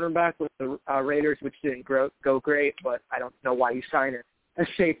nickel cornerback with the Raiders, which didn't go great, but I don't know why you sign a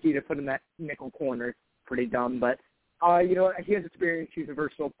safety to put in that nickel corner. Pretty dumb, but, he has experience. He's a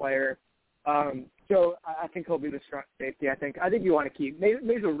versatile player. So I think he'll be the strong safety. I think you want to keep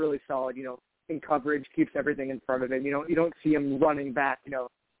Maye's a really solid, in coverage, keeps everything in front of him. You don't see him running back, you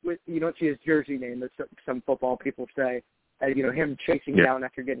don't see his jersey name, as some football people say, him chasing down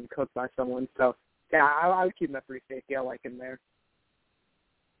after getting cooked by someone. So, yeah, I would keep him at free safety. I like him there.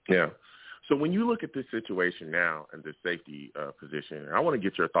 Yeah. So when you look at this situation now and the safety position, I want to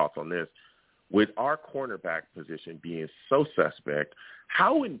get your thoughts on this. With our cornerback position being so suspect,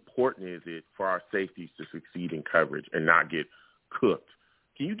 how important is it for our safeties to succeed in coverage and not get cooked?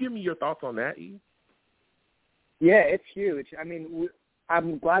 Can you give me your thoughts on that, E? Yeah, it's huge. I mean,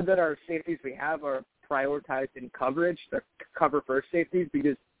 I'm glad that our safeties we have are prioritized in coverage, the cover-first safeties,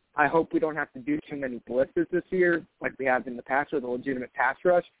 because I hope we don't have to do too many blitzes this year like we have in the past with a legitimate pass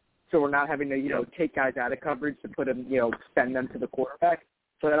rush, so we're not having to, take guys out of coverage to put them, send them to the quarterback.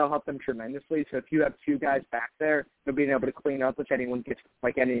 So that'll help them tremendously. So if you have two guys back there, they'll be able to clean up if anyone gets,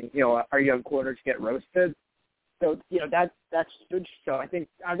 our young corners get roasted. So, that's huge. So I think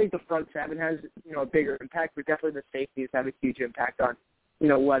the front seven has, a bigger impact, but definitely the safeties have a huge impact on,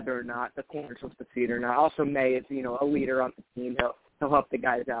 whether or not the corners will succeed or not. Also, Maye is, a leader on the team. He'll help the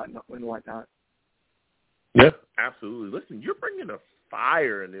guys out and whatnot. Yeah, absolutely. Listen, you're bringing a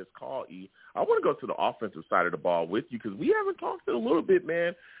fire in this call, E. I want to go to the offensive side of the ball with you because we haven't talked a little bit,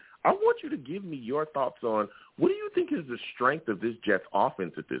 man. I want you to give me your thoughts on what do you think is the strength of this Jets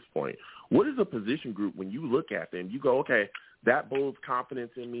offense at this point? What is a position group when you look at them, you go, okay, that builds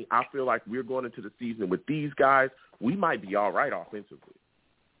confidence in me. I feel like we're going into the season with these guys. We might be all right offensively.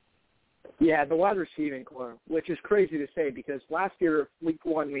 Yeah, the wide receiving core, which is crazy to say because last year, week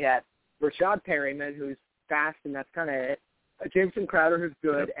one, we had Rashad Perryman, who's fast, and that's kind of it. Jameson Crowder, who's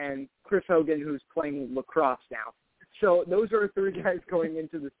good, and Chris Hogan, who's playing lacrosse now. So those are three guys going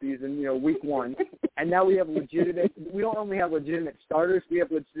into the season, week one. And now we have we don't only have legitimate starters, we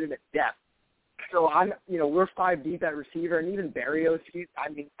have legitimate depth. So we're 5 deep at receiver, and even Barrios,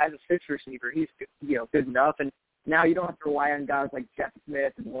 as a sixth receiver, he's, good enough. And now you don't have to rely on guys like Jeff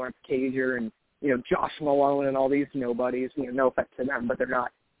Smith and Lawrence Cager and, Josh Malone and all these nobodies. No offense to them, but they're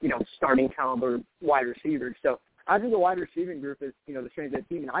not, starting caliber wide receivers. So I think the wide receiving group is, the strength of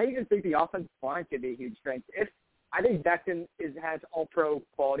the team. And I even think the offensive line could be a huge strength. I think Becton has all-pro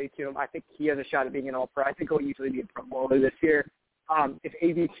quality to him. I think he has a shot at being an all-pro. I think he'll easily be a Pro Bowler this year. If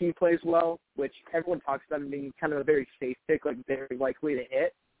AVT plays well, which everyone talks about him being kind of a very safe pick, like very likely to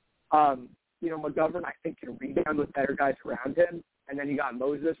hit, McGovern, I think, can rebound with better guys around him. And then you got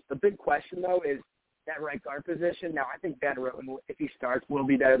Moses. The big question, though, is that right guard position. Now, I think Ben Roten, if he starts, will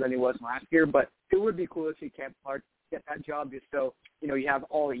be better than he was last year. But it would be cool to see Cam Clark get that job just so, you have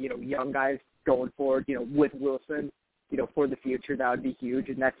all the, young guys going forward, with Wilson, for the future. That would be huge.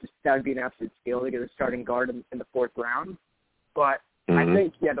 And that would be an absolute skill to get a starting guard in the 4th round. But I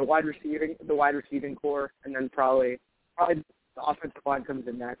think, the wide receiving core, and then probably the offensive line comes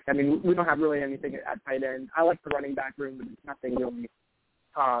in next. I mean, we don't have really anything at tight end. I like the running back room, but it's nothing really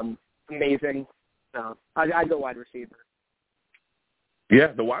amazing. So I'd go wide receiver. Yeah,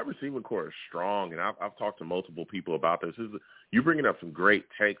 the wide receiver core is strong, and I've talked to multiple people about this. You're bringing up some great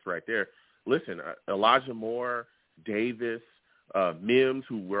takes right there. Listen, Elijah Moore, Davis, Mims,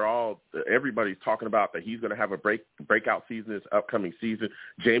 who everybody's talking about that he's going to have a breakout season this upcoming season.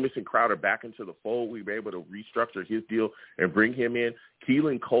 Jamison Crowder back into the fold. We were able to restructure his deal and bring him in.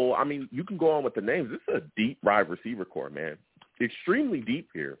 Keelan Cole. I mean, you can go on with the names. This is a deep wide receiver core, man. Extremely deep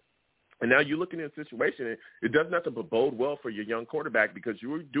here. And now you're looking at a situation, and it does nothing but bode well for your young quarterback because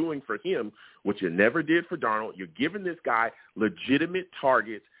you're doing for him what you never did for Darnold. You're giving this guy legitimate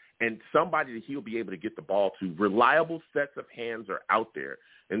targets and somebody that he'll be able to get the ball to. Reliable sets of hands are out there.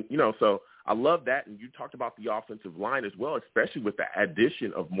 And, so I love that. And you talked about the offensive line as well, especially with the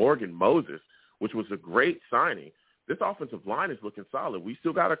addition of Morgan Moses, which was a great signing. This offensive line is looking solid. We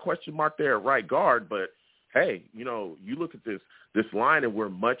still got a question mark there at right guard, but hey, you look at this line and we're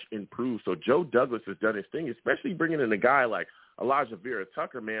much improved. So Joe Douglas has done his thing, especially bringing in a guy like Elijah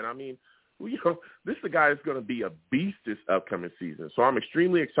Vera-Tucker, man. I mean, this is a guy that's going to be a beast this upcoming season. So I'm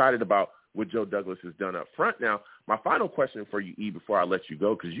extremely excited about what Joe Douglas has done up front. Now, my final question for you, E, before I let you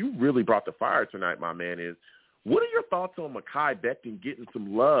go, because you really brought the fire tonight, my man, is what are your thoughts on Mekhi Becton getting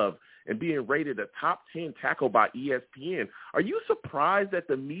some love and being rated a top 10 tackle by ESPN? Are you surprised that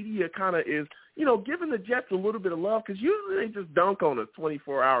the media kind of is, giving the Jets a little bit of love? Because usually they just dunk on us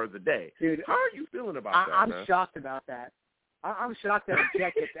 24 hours a day. Dude, how are you feeling about that, I'm man? shocked about that. I'm shocked that the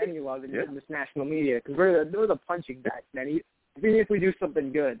Jets gets any love in this national media because we're the punching bags, man. Even if we do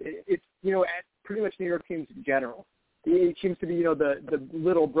something good, it's pretty much New York teams in general. It seems to be the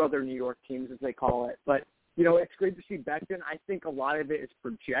little brother New York teams as they call it. But it's great to see Becton. I think a lot of it is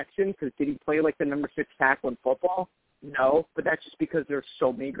projection because did he play like the number 6 tackle in football? No, but that's just because there's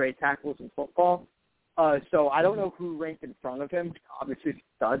so many great tackles in football. So I don't know who ranked in front of him. Obviously,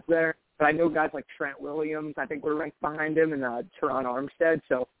 studs there. But I know guys like Trent Williams, I think, were ranked behind him, and Teron Armstead.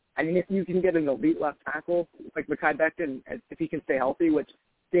 So, I mean, if you can get an elite left tackle like Mekhi Becton, if he can stay healthy, which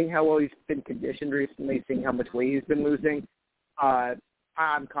seeing how well he's been conditioned recently, seeing how much weight he's been losing,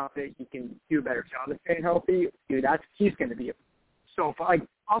 I'm confident he can do a better job of staying healthy. Dude, he's going to be so fun. Like,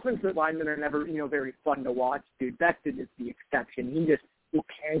 offensive linemen are never, very fun to watch. Dude, Becton is the exception. He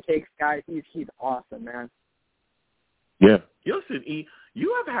pancakes guys. He's awesome, man. Yeah. Listen, E,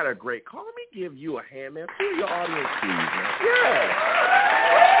 you have had a great call. Let me give you a hand, man. Feel your audience, please, man. Yeah.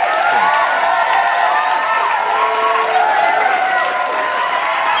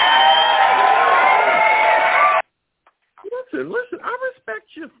 Listen, I respect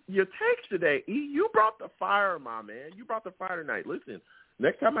your takes today, E. You brought the fire, my man. You brought the fire tonight. Listen,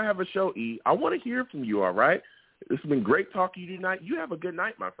 next time I have a show, E, I want to hear from you, all right? It's been great talking to you tonight. You have a good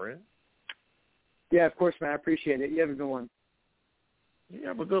night, my friend. Yeah, of course, man. I appreciate it. You have a good one. You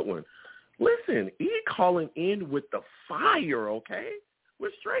have a good one. Listen, E calling in with the fire, okay?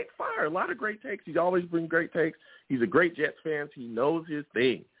 With straight fire. A lot of great takes. He's always bring great takes. He's a great Jets fan. He knows his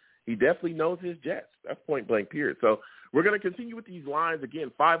thing. He definitely knows his Jets. That's point blank, period. So we're going to continue with these lines.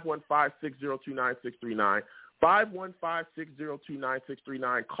 Again, 515-602-9639.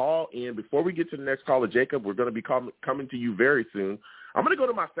 515-602-9639. Call in. Before we get to the next caller, Jacob, we're going to be coming to you very soon. I'm going to go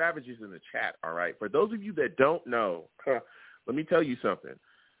to my savages in the chat, all right? For those of you that don't know, let me tell you something.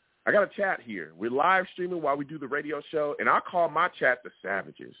 I got a chat here. We're live streaming while we do the radio show, and I call my chat the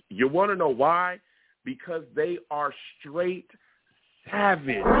savages. You want to know why? Because they are straight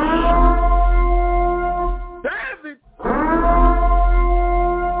savage. Savage!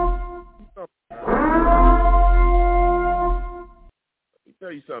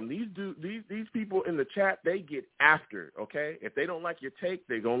 Tell you something. These people in the chat, they get after, okay? If they don't like your take,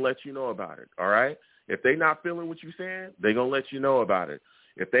 they're going to let you know about it, all right? If they not feeling what you're saying, they're going to let you know about it.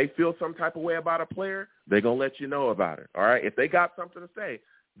 If they feel some type of way about a player, they're going to let you know about it, all right? If they got something to say,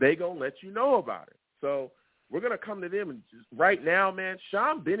 they're going to let you know about it. So we're going to come to them. And just right now, man,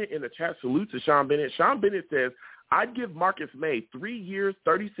 Sean Bennett in the chat, salute to Sean Bennett. Sean Bennett says, I'd give Marcus Maye 3 years,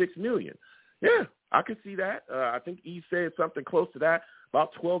 $36 million. Yeah, I could see that. I think he said something close to that.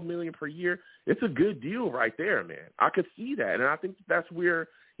 About $12 million per year. It's a good deal right there, man. I could see that, and I think that's where,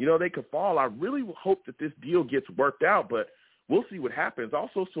 they could fall. I really hope that this deal gets worked out, but we'll see what happens.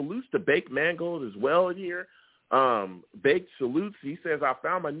 Also, salutes to Baked Mangold as well in here. Baked salutes. He says, I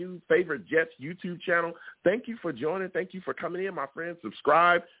found my new favorite Jets YouTube channel. Thank you for joining. Thank you for coming in, my friends.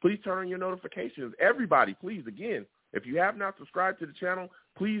 Subscribe. Please turn on your notifications. Everybody, please, again, if you have not subscribed to the channel,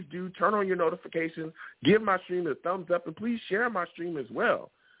 please do turn on your notifications, give my stream a thumbs up, and please share my stream as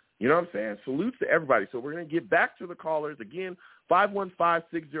well. You know what I'm saying? Salutes to everybody. So we're going to get back to the callers. Again,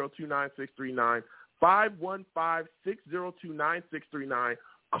 515-602-9639, 515-602-9639.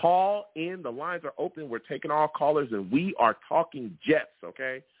 Call in. The lines are open. We're taking all callers, and we are talking Jets,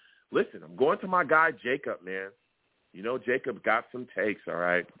 okay? Listen, I'm going to my guy Jacob, man. Jacob got some takes, all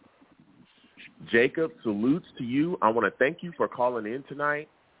right? Jacob, salutes to you. I want to thank you for calling in tonight.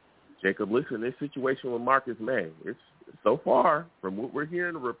 Jacob, listen, this situation with Marcus Maye, it's so far from what we're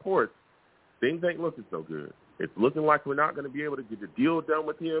hearing in the reports, things ain't looking so good. It's looking like we're not going to be able to get the deal done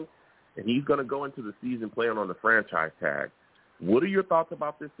with him, and he's going to go into the season playing on the franchise tag. What are your thoughts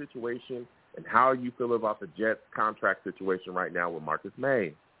about this situation, and how you feel about the Jets contract situation right now with Marcus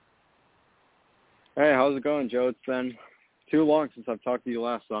Maye? Hey, how's it going, Joe? It's been too long since I've talked to you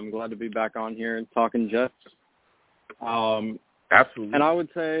last, so I'm glad to be back on here and talking Jets. Absolutely. And I would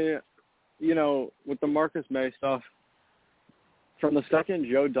say, with the Marcus Maye stuff, from the second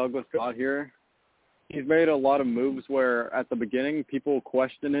Joe Douglas got here, he's made a lot of moves where at the beginning people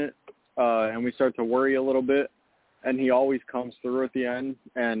question it, and we start to worry a little bit, and he always comes through at the end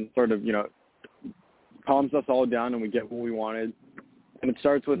and sort of, calms us all down and we get what we wanted. And it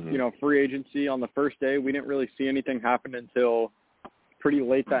starts with, free agency. On the first day, we didn't really see anything happen until pretty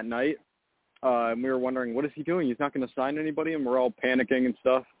late that night. And we were wondering, what is he doing? He's not going to sign anybody, and we're all panicking and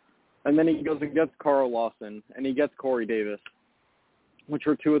stuff. And then he goes and gets Carl Lawson, and he gets Corey Davis, which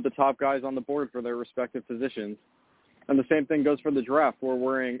were two of the top guys on the board for their respective positions. And the same thing goes for the draft. We're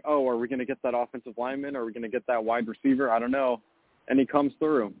worrying, are we going to get that offensive lineman? Are we going to get that wide receiver? I don't know. And he comes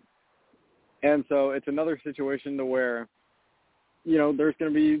through. And so it's another situation to where, there's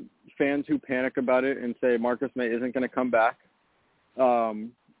going to be fans who panic about it and say Marcus Maye isn't going to come back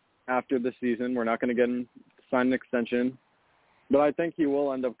after the season. We're not going to get him to sign an extension. But I think he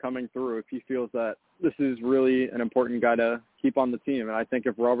will end up coming through if he feels that this is really an important guy to keep on the team. And I think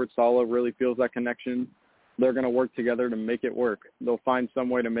if Robert Saleh really feels that connection, they're going to work together to make it work. They'll find some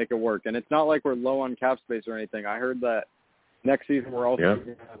way to make it work. And it's not like we're low on cap space or anything. I heard that next season we're also going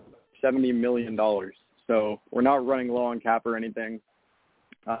to have $70 million. So we're not running low on cap or anything.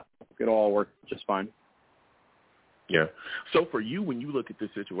 It'll all work just fine. Yeah. So for you, when you look at this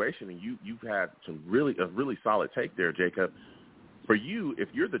situation, and you've had a really solid take there, Jacob. For you, if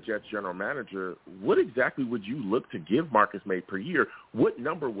you're the Jets general manager, what exactly would you look to give Marcus Maye per year? What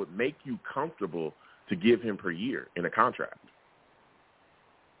number would make you comfortable to give him per year in a contract?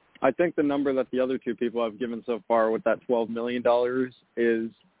 I think the number that the other two people have given so far with that $12 million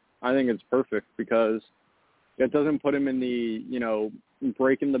I think it's perfect, because it doesn't put him in the,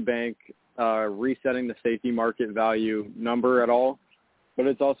 breaking the bank, resetting the safety market value number at all. But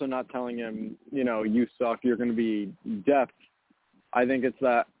it's also not telling him, you suck, you're going to be depth. I think it's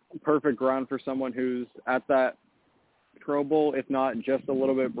that perfect ground for someone who's at that Pro Bowl, if not just a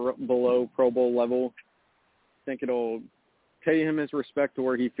little bit below Pro Bowl level. I think it'll pay him his respect to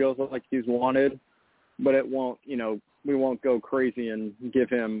where he feels like he's wanted, but it won't, we won't go crazy and give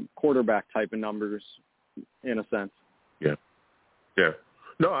him quarterback type of numbers in a sense. Yeah. Yeah.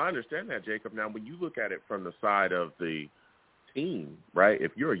 No, I understand that, Jacob. Now, when you look at it from the side of the team, right,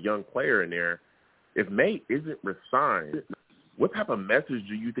 if you're a young player in there, if Maye isn't resigned, what type of message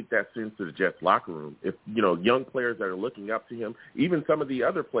do you think that sends to the Jets locker room? If, young players that are looking up to him, even some of the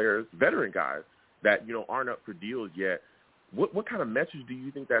other players, veteran guys that, aren't up for deals yet, what kind of message do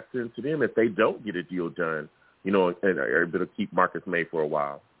you think that sends to them if they don't get a deal done, and are able to keep Marcus Maye for a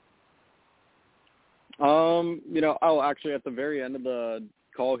while? Actually, at the very end of the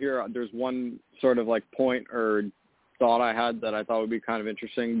call here, there's one sort of like point or thought I had that I thought would be kind of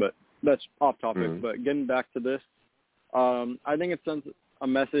interesting, but that's off topic. Mm-hmm. But getting back to this, I think it sends a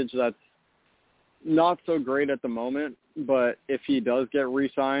message that's not so great at the moment, but if he does get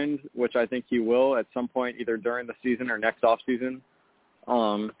re-signed, which I think he will at some point, either during the season or next off season,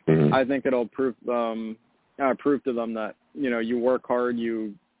 I think it'll prove to them that, you work hard,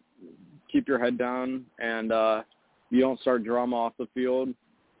 you keep your head down, and you don't start drama off the field,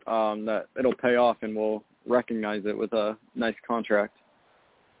 that it'll pay off and we'll recognize it with a nice contract.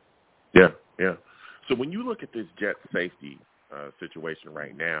 Yeah, yeah. So when you look at this Jets safety situation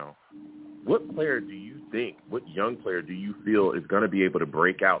right now, what young player do you feel is going to be able to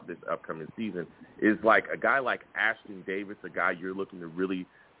break out this upcoming season? Is like a guy like Ashton Davis a guy you're looking to really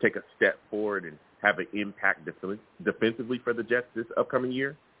take a step forward and have an impact defensively for the Jets this upcoming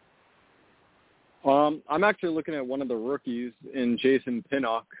year? I'm actually looking at one of the rookies in Jason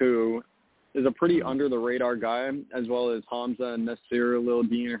Pinnock, who is a pretty under-the-radar guy, as well as Hamza and Nasir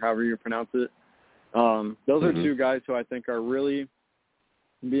Lildeen, or however you pronounce it. Those are two guys who I think are really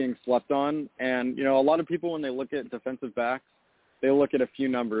being slept on. And, a lot of people, when they look at defensive backs, they look at a few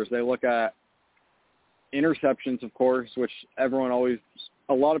numbers. They look at interceptions, of course, which a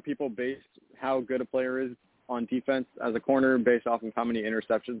lot of people base how good a player is on defense as a corner based off of how many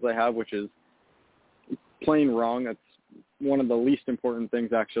interceptions they have, which is plain wrong. That's one of the least important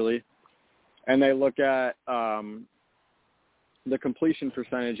things, actually. And they look at the completion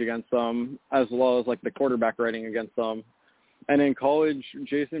percentage against them, as well as like the quarterback rating against them. And in college,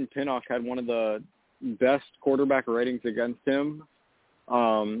 Jason Pinnock had one of the best quarterback ratings against him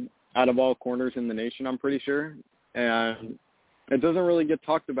out of all corners in the nation, I'm pretty sure. And it doesn't really get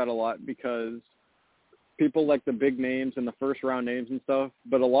talked about a lot because people like the big names and the first round names and stuff,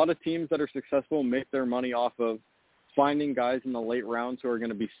 but a lot of teams that are successful make their money off of finding guys in the late rounds who are going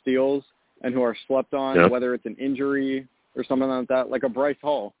to be steals and who are slept on, whether it's an injury or something like that, like a Bryce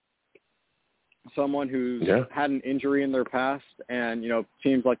Hall, someone who's had an injury in their past, and,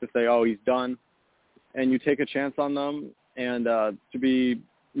 teams like to say, oh, he's done, and you take a chance on them and to be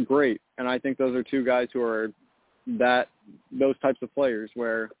great. And I think those are two guys who are those types of players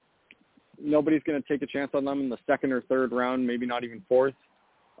where nobody's going to take a chance on them in the second or third round, maybe not even fourth.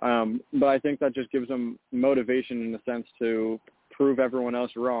 But I think that just gives them motivation in a sense to prove everyone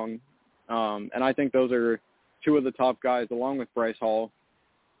else wrong. And I think those are two of the top guys, along with Bryce Hall,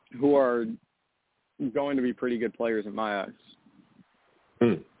 who are going to be pretty good players in my eyes.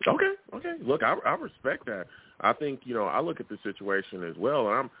 Okay. Look, I respect that. I think, I look at the situation as well,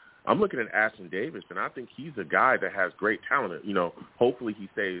 and I'm looking at Ashton Davis, and I think he's a guy that has great talent. Hopefully he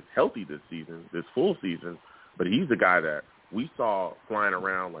stays healthy this season, this full season, but he's a guy that we saw flying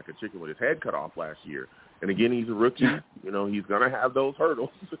around like a chicken with his head cut off last year. And again, he's a rookie. He's going to have those hurdles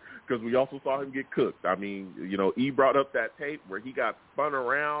because we also saw him get cooked. I mean, E brought up that tape where he got spun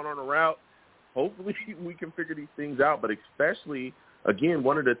around on a route. Hopefully we can figure these things out, but especially, again,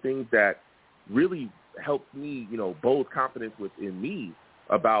 one of the things that really helped me, build confidence within me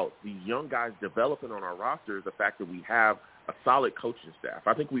about these young guys developing on our roster is the fact that we have a solid coaching staff.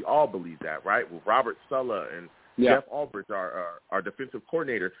 I think we all believe that, right? With Robert Sulla and Jeff Albrecht, our defensive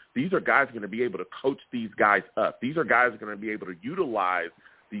coordinator, these are guys going to be able to coach these guys up. These are guys going to be able to utilize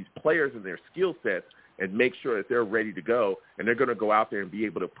these players and their skill sets and make sure that they're ready to go, and they're going to go out there and be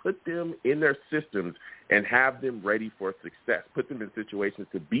able to put them in their systems and have them ready for success, put them in situations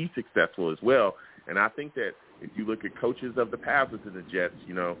to be successful as well. And I think that if you look at coaches of the past within the Jets,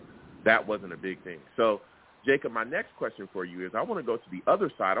 that wasn't a big thing. So, Jacob, my next question for you is I want to go to the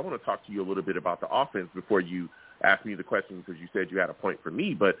other side. I want to talk to you a little bit about the offense before you ask me the question because you said you had a point for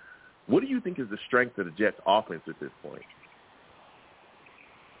me. But what do you think is the strength of the Jets' offense at this point?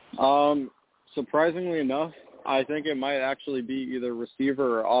 Surprisingly enough, I think it might actually be either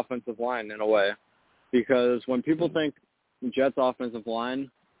receiver or offensive line in a way, because when people think Jets offensive line,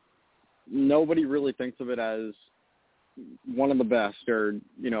 nobody really thinks of it as one of the best or,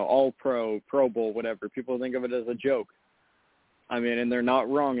 all pro, Pro Bowl, whatever. People think of it as a joke. I mean, and they're not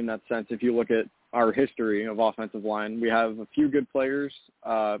wrong in that sense. If you look at our history of offensive line, we have a few good players,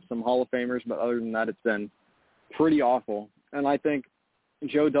 some Hall of Famers, but other than that, it's been pretty awful. And I think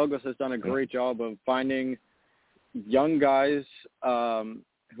Joe Douglas has done a great job of finding young guys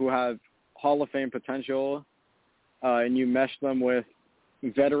who have Hall of Fame potential, and you mesh them with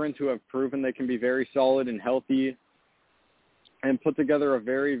veterans who have proven they can be very solid and healthy and put together a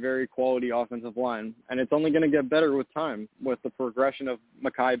very, very quality offensive line. And it's only going to get better with time, with the progression of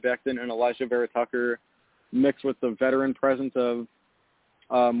Mekhi Becton and Elijah Vera-Tucker mixed with the veteran presence of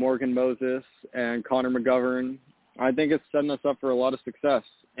Morgan Moses and Connor McGovern. I think it's setting us up for a lot of success.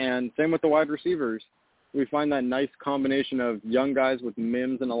 And same with the wide receivers. We find that nice combination of young guys with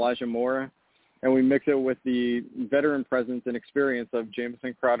Mims and Elijah Moore, and we mix it with the veteran presence and experience of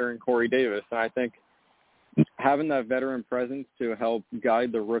Jamison Crowder and Corey Davis. And I think having that veteran presence to help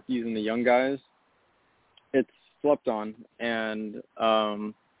guide the rookies and the young guys, it's slept on. And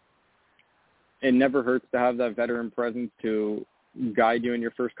it never hurts to have that veteran presence to guide you in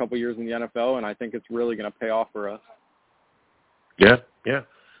your first couple years in the NFL, and I think it's really going to pay off for us. Yeah.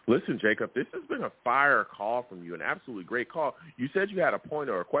 Listen, Jacob, this has been a fire call from you, an absolutely great call. You said you had a point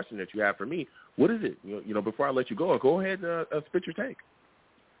or a question that you had for me. What is it? Before I let you go ahead and spit your take.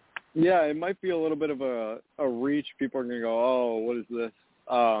 Yeah, it might be a little bit of a reach. People are going to go, oh, what is this?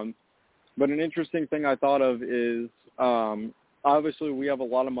 But an interesting thing I thought of is obviously we have a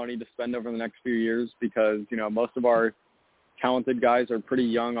lot of money to spend over the next few years because, most of our talented guys are pretty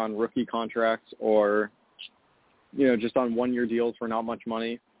young on rookie contracts or, just on one-year deals for not much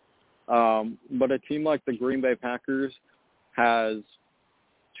money. But a team like the Green Bay Packers has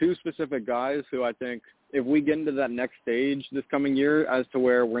two specific guys who I think if we get into that next stage this coming year as to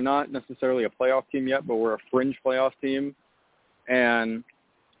where we're not necessarily a playoff team yet, but we're a fringe playoff team, and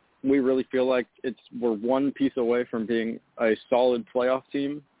we really feel like we're one piece away from being a solid playoff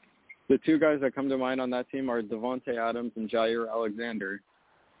team. The two guys that come to mind on that team are Davante Adams and Jair Alexander.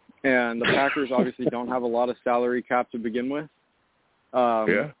 And the Packers obviously don't have a lot of salary cap to begin with.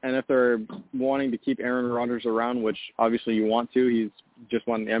 And if they're wanting to keep Aaron Rodgers around, which obviously you want to, he's just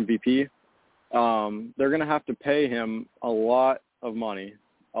won the MVP, they're going to have to pay him a lot of money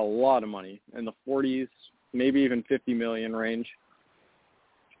in the 40s, maybe even $50 million range.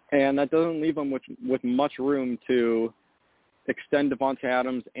 And that doesn't leave them with much room to extend Davante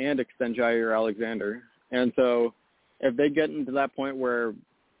Adams and extend Jair Alexander. And so if they get into that point where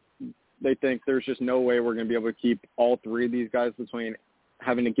they think there's just no way we're going to be able to keep all three of these guys between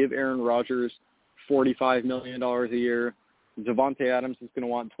having to give Aaron Rodgers $45 million a year, Davante Adams is going to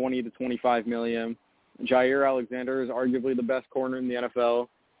want $20 to $25 million, Jair Alexander is arguably the best corner in the NFL,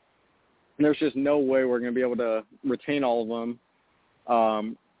 and there's just no way we're going to be able to retain all of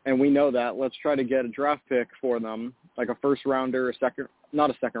them. And we know that. Let's try to get a draft pick for them, like a first rounder, not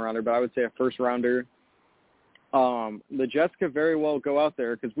a second rounder, but I would say a first rounder. The Jets could very well go out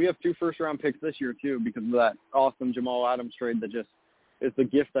there because we have 2 first-round picks this year too because of that awesome Jamal Adams trade that just is the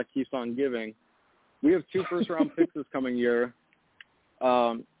gift that keeps on giving. We have 2 first-round picks this coming year,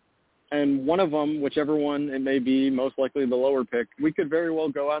 and one of them, whichever one it may be, most likely the lower pick, we could very well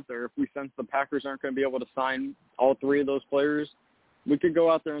go out there if we sense the Packers aren't going to be able to sign all 3 of those players. We could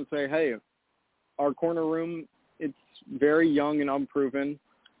go out there and say, hey, our corner room, it's very young and unproven,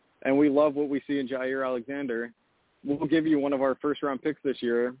 and we love what we see in Jair Alexander. We'll give you one of our first-round picks this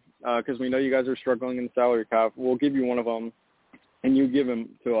year because we know you guys are struggling in the salary cap. We'll give you one of them, and you give him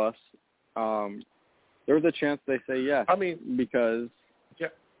to us. There's a chance they say yes. I mean, because yeah.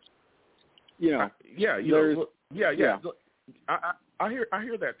 I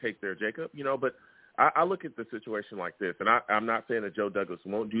hear that take there, Jacob. But I look at the situation like this, and I'm not saying that Joe Douglas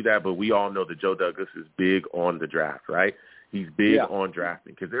won't do that, but we all know that Joe Douglas is big on the draft, right? He's big on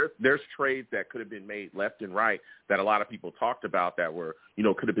drafting because there's trades that could have been made left and right that a lot of people talked about that were,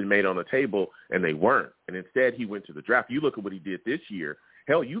 could have been made on the table, and they weren't. And instead, he went to the draft. You look at what he did this year.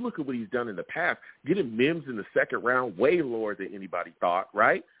 Hell, you look at what he's done in the past, getting Mims in the second round way lower than anybody thought,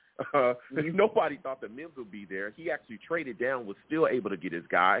 right? Nobody thought that Mims would be there. He actually traded down, was still able to get his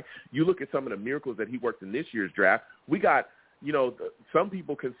guy. You look at some of the miracles that he worked in this year's draft. We got, some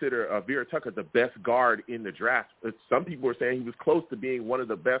people consider Vera Tucker the best guard in the draft. Some people were saying he was close to being one of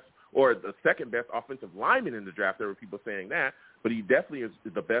the best or the second best offensive lineman in the draft. There were people saying that, but he definitely is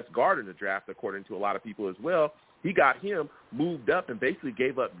the best guard in the draft, according to a lot of people as well. He got him moved up and basically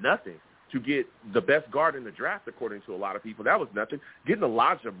gave up nothing to get the best guard in the draft, according to a lot of people. That was nothing. Getting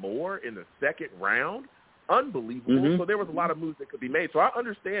Elijah Moore in the second round, unbelievable. Mm-hmm. So there was a lot of moves that could be made. So I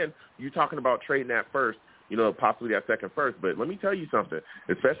understand you talking about trading that first, possibly that second first. But let me tell you something,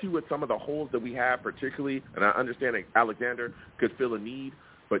 especially with some of the holes that we have, particularly, and I understand that Alexander could fill a need,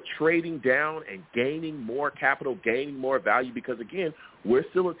 but trading down and gaining more capital, gaining more value, because, again, we're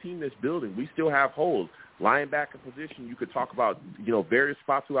still a team that's building. We still have holes. Linebacker position, you could talk about, various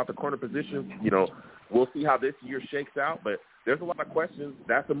spots throughout the corner positions. We'll see how this year shakes out, but there's a lot of questions.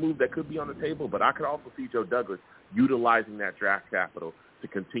 That's a move that could be on the table, but I could also see Joe Douglas utilizing that draft capital to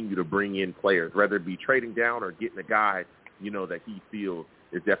continue to bring in players, whether it be trading down or getting a guy, that he feels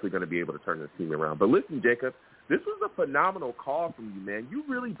is definitely going to be able to turn this team around. But listen, Jacob, this was a phenomenal call from you, man. You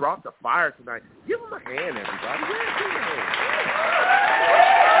really brought the fire tonight. Give him a hand, everybody. Yeah, give him a hand.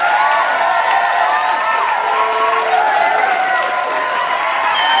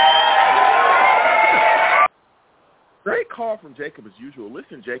 Great call from Jacob as usual.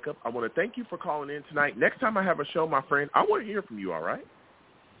 Listen, Jacob, I want to thank you for calling in tonight. Next time I have a show, my friend, I want to hear from you, all right?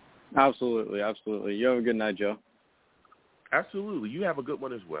 Absolutely, absolutely. You have a good night, Joe. Absolutely. You have a good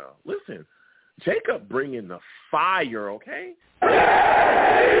one as well. Listen, Jacob bringing the fire, okay?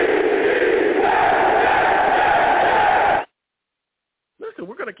 Listen,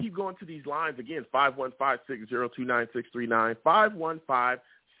 we're going to keep going to these lines again, 515-602-9639,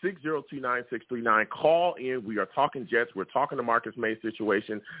 515-602-9639. Call in. We are talking Jets. We're talking the Marcus Maye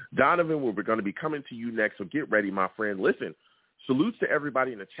situation. Donovan, we're going to be coming to you next, so get ready, my friend. Listen, salutes to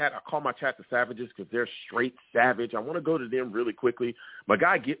everybody in the chat. I call my chat the Savages because they're straight savage. I want to go to them really quickly. My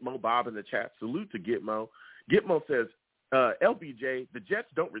guy Gitmo Bob in the chat. Salute to Gitmo. Gitmo says, LBJ, the Jets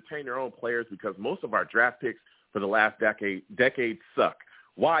don't retain their own players because most of our draft picks for the last decade suck.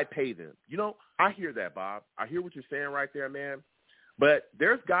 Why pay them? I hear that, Bob. I hear what you're saying right there, man. But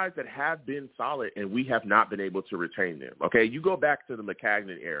there's guys that have been solid, and we have not been able to retain them, okay? You go back to the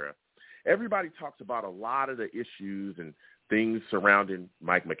Maccagnan era. Everybody talks about a lot of the issues and things surrounding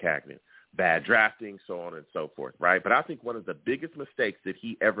Mike Maccagnan, bad drafting, so on and so forth, right? But I think one of the biggest mistakes that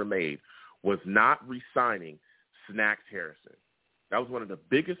he ever made was not re-signing Snacks Harrison. That was one of the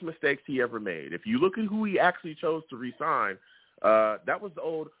biggest mistakes he ever made. If you look at who he actually chose to re-sign, that was the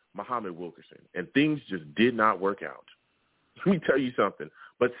old Muhammad Wilkerson, and things just did not work out. Let me tell you something.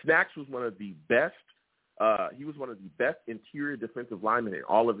 But Snacks was one of the best. He was one of the best interior defensive linemen in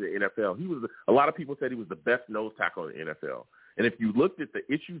all of the NFL. A lot of people said he was the best nose tackle in the NFL. And if you looked at the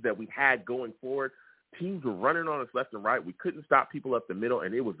issues that we had going forward, teams were running on us left and right. We couldn't stop people up the middle,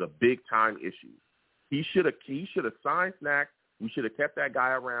 and it was a big time issue. He should have signed Snacks. We should have kept that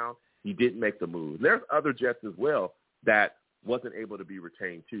guy around. He didn't make the move. There's other Jets as well that wasn't able to be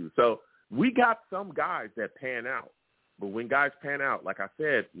retained too. So we got some guys that pan out. But when guys pan out, like I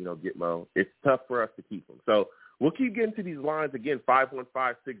said, Gitmo, it's tough for us to keep them. So we'll keep getting to these lines again,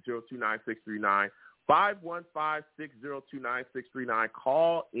 515-602-9639, 515-602-9639.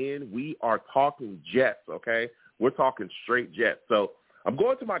 Call in. We are talking Jets, okay? We're talking straight Jets. So I'm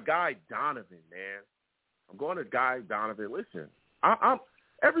going to my guy Donovan, man. Listen,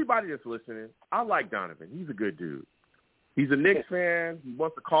 everybody that's listening, I like Donovan. He's a good dude. He's a Knicks fan. He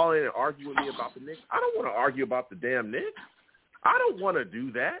wants to call in and argue with me about the Knicks. I don't want to argue about the damn Knicks. I don't want to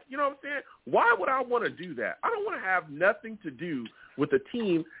do that. You know what I'm saying? Why would I want to do that? I don't want to have nothing to do with a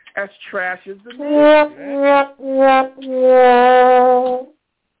team as trash as the Knicks. I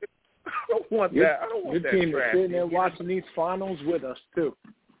don't want that. I don't want that. Your team is sitting there watching these finals with us, too.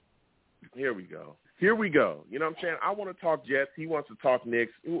 Here we go. You know what I'm saying? I want to talk Jets. He wants to talk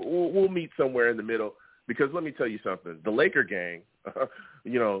Knicks. We'll meet somewhere in the middle. Because let me tell you something, the Laker gang,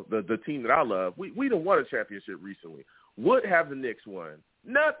 the team that I love, we done won a championship recently. What have the Knicks won?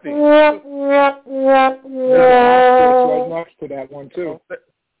 Nothing. Right next to that one, too.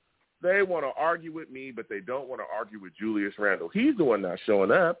 They want to argue with me, but they don't want to argue with Julius Randle. He's the one not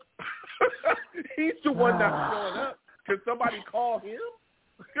showing up. He's the one not showing up. Can somebody call him?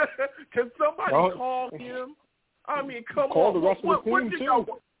 Can somebody call him? I mean, come call on. The rest of the team, too.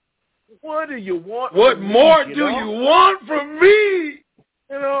 What do you want? What more do you want from me?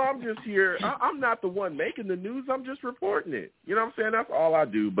 I'm just here. I'm not the one making the news. I'm just reporting it. You know what I'm saying? That's all I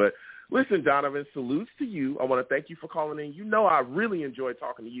do. But listen, Donovan, salutes to you. I want to thank you for calling in. I really enjoy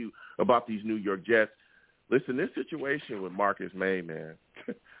talking to you about these New York Jets. Listen, this situation with Marcus Maye, man,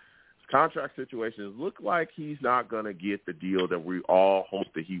 his contract situations look like he's not going to get the deal that we all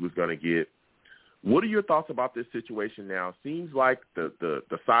hoped that he was going to get. What are your thoughts about this situation now? Seems like the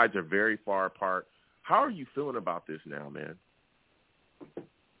sides are very far apart. How are you feeling about this now, man?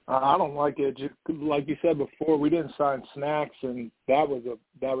 I don't like it. Just like you said before, we didn't sign Snacks, and that was a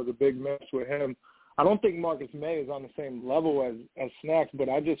big mess with him. I don't think Marcus Maye is on the same level as Snacks, but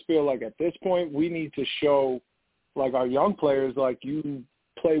I just feel like at this point we need to show, like, our young players, like, you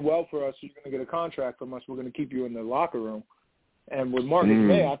play well for us, you're going to get a contract from us. We're going to keep you in the locker room. And with Marcus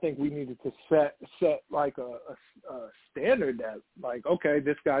Maye, I think we needed to set like a standard that, like, okay,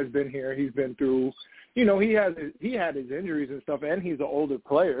 this guy's been here. He's been through, he had his injuries and stuff, and he's an older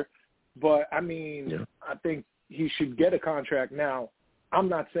player. But, I mean, I think he should get a contract now. I'm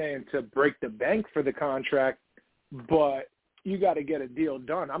not saying to break the bank for the contract, but you got to get a deal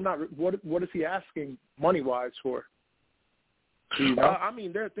done. What is he asking money-wise for? I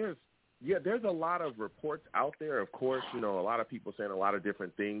mean, there's a lot of reports out there. Of course, a lot of people saying a lot of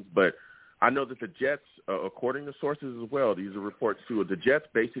different things, but I know that the Jets, according to sources as well, these are reports too, the Jets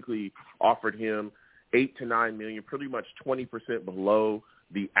basically offered him $8 to $9 million, pretty much 20% below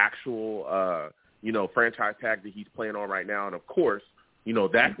the actual, franchise tag that he's playing on right now. And of course,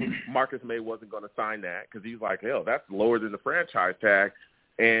 that Marcus Maye wasn't going to sign that because he's like, hell, that's lower than the franchise tag.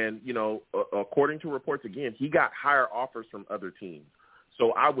 And, according to reports, again, he got higher offers from other teams.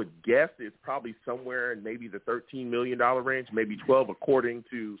 So I would guess it's probably somewhere in maybe the $13 million range, maybe 12, according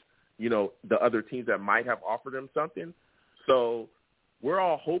to, the other teams that might have offered him something. So we're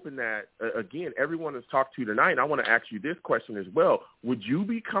all hoping that, again, everyone has talked to tonight, and I want to ask you this question as well. Would you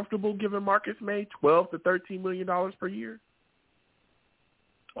be comfortable giving Marcus Maye $12 to $13 million per year?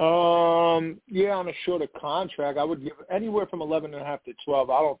 Yeah, on a shorter contract, I would give anywhere from 11.5 to 12.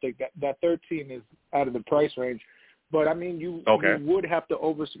 I don't think that 13 is out of the price range. But, I mean, you would have to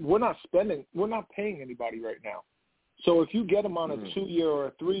we're not paying anybody right now. So if you get him on a 2-year or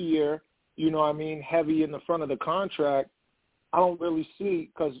a 3-year, heavy in the front of the contract, I don't really see,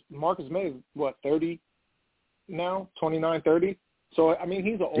 because Marcus Maye is, 30 now, 29, 30? So, I mean,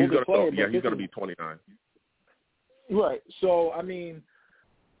 he's an older player. He's going to be 29. Right. So, I mean,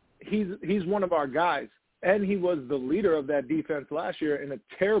 he's one of our guys, and he was the leader of that defense last year in a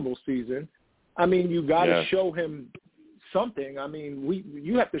terrible season. I mean, you got to show him something. I mean,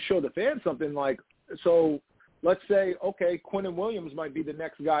 you have to show the fans something. Like, so let's say, okay, Quinnen Williams might be the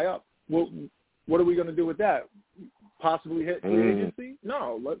next guy up. Well, what are we going to do with that? Possibly hit free agency?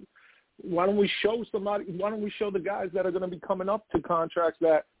 No. Why don't we show somebody? Why don't we show the guys that are going to be coming up to contracts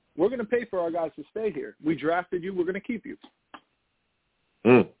that we're going to pay for our guys to stay here? We drafted you. We're going to keep you.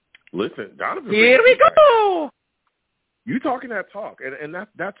 Listen, Donovan. Here we go. You talking that talk, and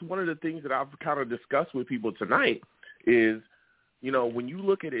that's one of the things that I've kind of discussed with people tonight is, when you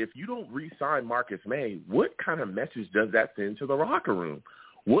look at it, if you don't re-sign Marcus Maye, what kind of message does that send to the locker room?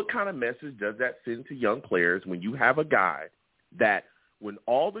 What kind of message does that send to young players when you have a guy that when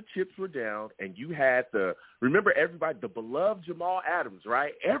all the chips were down and you had remember everybody, the beloved Jamal Adams,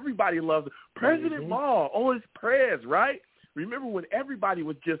 right? Everybody loved President Maul, always prayers, right? Remember when everybody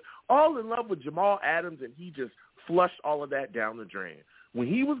was just all in love with Jamal Adams and he just flushed all of that down the drain. When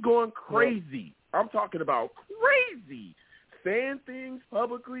he was going crazy, I'm talking about crazy, saying things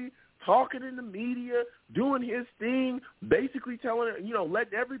publicly, talking in the media, doing his thing, basically telling,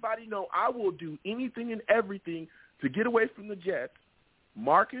 letting everybody know I will do anything and everything to get away from the Jets,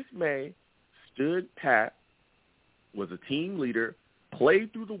 Marcus Maye stood pat, was a team leader,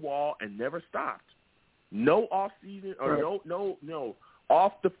 played through the wall, and never stopped. No off-season or no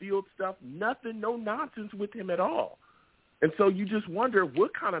off-the-field stuff, nothing, no nonsense with him at all. And so you just wonder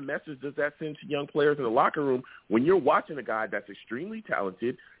what kind of message does that send to young players in the locker room when you're watching a guy that's extremely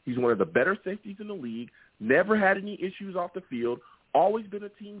talented. He's one of the better safeties in the league, never had any issues off the field, always been a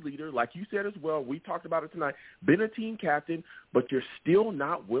team leader, like you said as well. We talked about it tonight, been a team captain, but you're still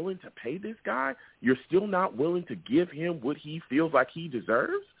not willing to pay this guy? You're still not willing to give him what he feels like he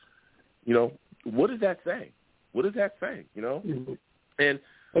deserves? You know, what does that say? What does that say, you know? Mm-hmm. And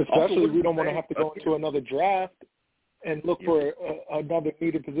especially we don't want to have to go into another draft and look for another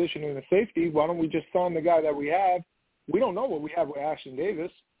needed position in the safety. Why don't we just sign the guy that we have? We don't know what we have with Ashton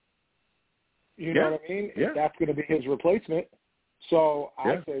Davis. You know what I mean? Yeah. That's going to be his replacement. So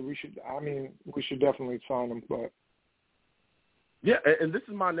I say we should definitely sign him. But yeah, and this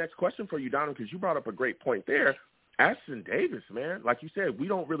is my next question for you, Donovan, because you brought up a great point there. Ashton Davis, man, like you said, we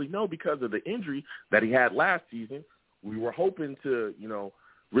don't really know because of the injury that he had last season. We were hoping to, you know,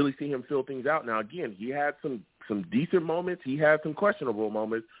 really see him fill things out. Now, again, he had some decent moments. He had some questionable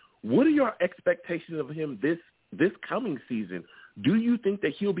moments. What are your expectations of him this coming season? Do you think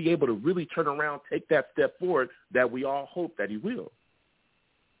that he'll be able to really turn around, take that step forward that we all hope that he will?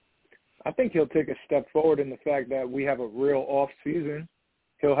 I think he'll take a step forward in the fact that we have a real off season.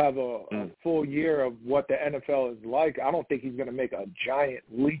 He'll have a full year of what the NFL is like. I don't think he's going to make a giant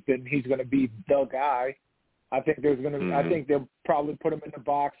leap and he's going to be the guy. I think there's going to. I think they'll probably put him in the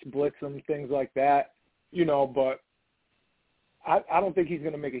box, blitz him, things like that. You know, but I don't think he's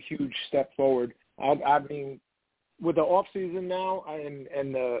going to make a huge step forward. I mean, with the off season now and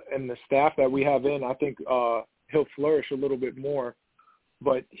the staff that we have in, I think he'll flourish a little bit more.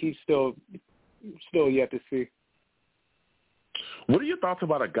 But he's still yet to see. What are your thoughts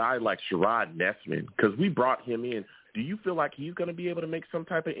about a guy like Sherrod Nessman? Because we brought him in. Do you feel like he's going to be able to make some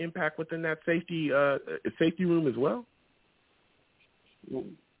type of impact within that safety room as well?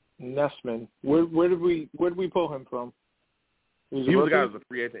 Nessman, where did we pull him from? He was a guy who was a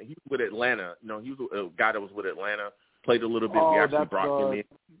free agent. He was with Atlanta. No, he was a guy that was with Atlanta. Played a little bit. We actually brought him in.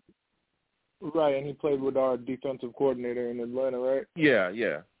 Right, and he played with our defensive coordinator in Atlanta, right? Yeah.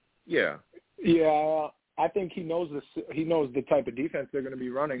 Yeah, I think he knows the type of defense they're going to be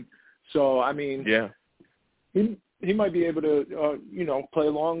running. So I mean, he might be able to play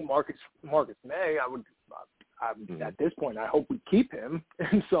along Marcus Maye. At this point, I hope we keep him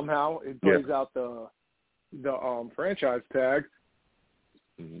and somehow it plays out the franchise tag.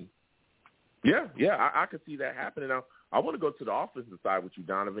 Mm-hmm. Yeah, I could see that happening. Now, I want to go to the offensive side with you,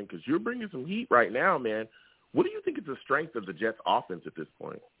 Donovan, because you're bringing some heat right now, man. What do you think is the strength of the Jets' offense at this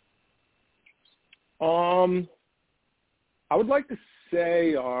point? I would like to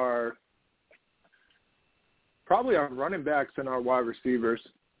say probably our running backs and our wide receivers.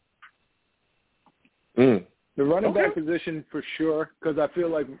 The running back position for sure, because I feel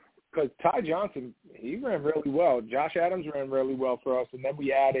like Ty Johnson, he ran really well. Josh Adams ran really well for us, and then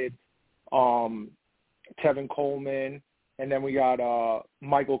we added Tevin Coleman, and then we got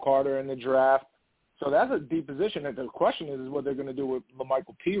Michael Carter in the draft. So that's a deep position. And the question is what they're going to do with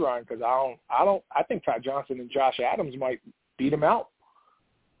LaMichael Pirine, because I think Ty Johnson and Josh Adams might beat him out.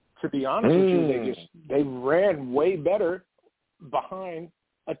 To be honest with you, they ran way better behind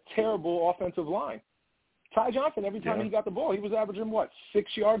a terrible offensive line. Ty Johnson, every time he got the ball, he was averaging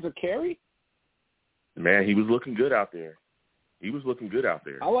 6 yards a carry? Man, he was looking good out there.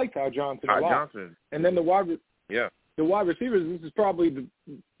 I like Ty Johnson a lot. And then the wide receivers, this is probably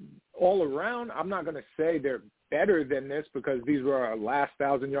all around. I'm not going to say they're better than this because these were our last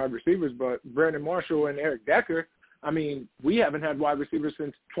 1,000-yard receivers, but Brandon Marshall and Eric Decker, I mean, we haven't had wide receivers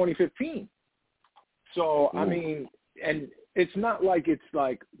since 2015. So, I mean, and it's not like it's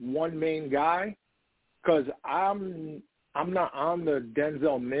like one main guy, because I'm not on the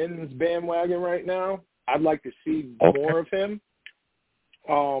Denzel Mims bandwagon right now. I'd like to see more of him.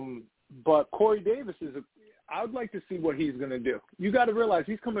 But Corey Davis I would like to see what he's going to do. You got to realize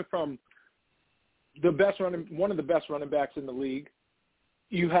he's coming from one of the best running backs in the league.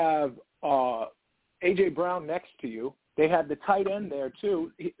 You have A.J. Brown next to you. They had the tight end there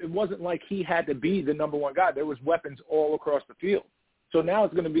too. It wasn't like he had to be the number one guy. There was weapons all across the field. So now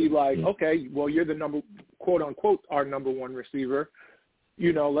it's going to be like, okay, well, you're the quote unquote, our number one receiver.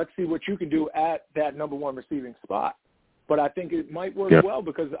 Let's see what you can do at that number one receiving spot. But I think it might work well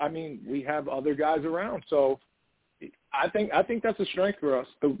because, I mean, we have other guys around. So I think that's a strength for us.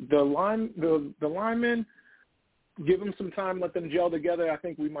 The linemen, give them some time, let them gel together. I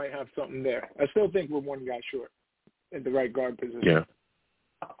think we might have something there. I still think we're one guy short. at the right guard position.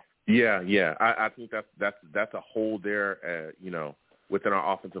 Yeah. I think that's a hole there, within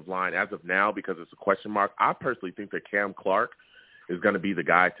our offensive line as of now because it's a question mark. I personally think that Cam Clark is going to be the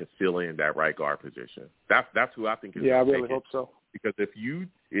guy to fill in that right guard position. That's who I think is. Yeah, I really hope so. Because if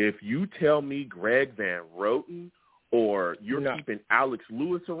you tell me Greg Van Roten or you're keeping Alex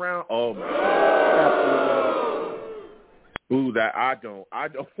Lewis around, oh my God. Ooh, that I don't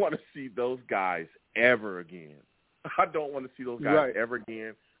want to see those guys ever again. I don't want to see those guys ever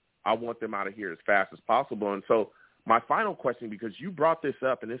again. I want them out of here as fast as possible. And so my final question, because you brought this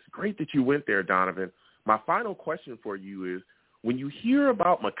up, and it's great that you went there, Donovan. My final question for you is, when you hear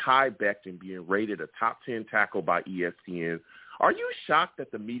about Mekhi Becton being rated a top 10 tackle by ESPN, are you shocked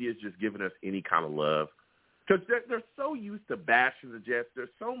that the media is just giving us any kind of love? Because they're so used to bashing the Jets. There's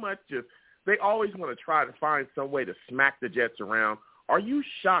so much they always want to try to find some way to smack the Jets around. Are you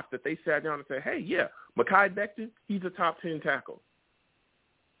shocked that they sat down and said, hey, yeah, Mekhi Becton, he's a top 10 tackle?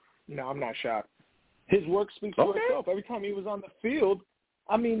 No, I'm not shocked. His work speaks for itself. Every time he was on the field,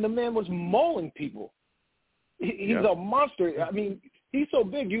 I mean, the man was mauling people. He's a monster. I mean, he's so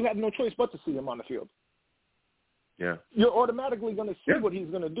big, you have no choice but to see him on the field. Yeah. You're automatically going to see what he's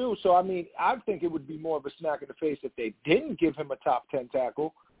going to do. So, I mean, I think it would be more of a smack in the face if they didn't give him a top 10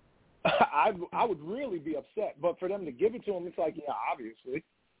 tackle. I would really be upset. But for them to give it to him, it's like, yeah, obviously.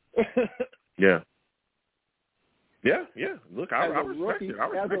 Yeah. Look, I respect it.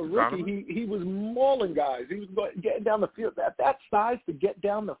 As a rookie, he was mauling guys. He was getting down the field. That size to get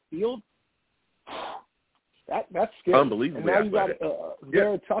down the field, that's scary. Unbelievable. And now you got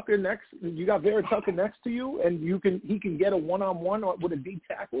Vera Tucker next. You got Vera Tucker next to you, and he can get a one-on-one with a D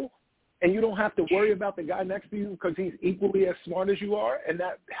tackle, and you don't have to worry about the guy next to you because he's equally as smart as you are, and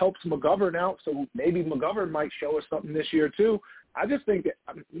that helps McGovern out. So maybe McGovern might show us something this year too. I just think that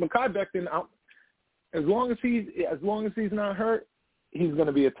Mekhi Becton, as long as he's not hurt, he's going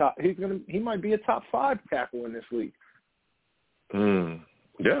to be he might be a top 5 tackle in this league.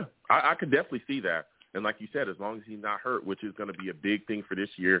 Yeah, I could definitely see that. And like you said, as long as he's not hurt, which is going to be a big thing for this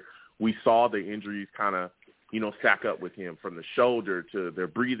year, we saw the injuries kind of, stack up with him from the shoulder to their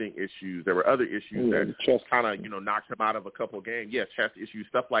breathing issues. There were other issues that kind of, knocked him out of a couple of games. Yeah, chest issues,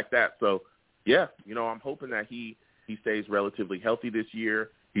 stuff like that. So, yeah, I'm hoping that he stays relatively healthy this year.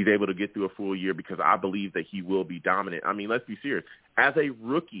 He's able to get through a full year because I believe that he will be dominant. I mean, let's be serious. As a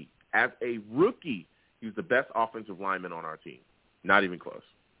rookie, he's the best offensive lineman on our team. Not even close.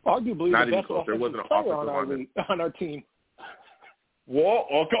 Arguably not the even best close. There wasn't an offensive on our team. Well,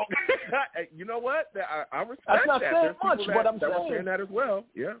 okay. You know what? I respect that. That's not saying much, but I'm saying. Were saying that as well.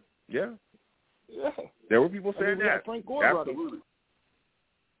 Yeah. There were people saying that. Frank Gore absolutely.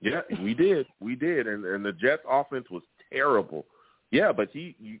 Yeah, we did, and the Jets' offense was terrible. Yeah, but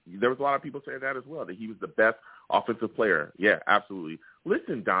there was a lot of people saying that as well, that he was the best offensive player. Yeah, absolutely.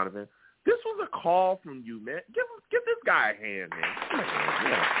 Listen, Donovan, this was a call from you, man. Give this guy a hand, man.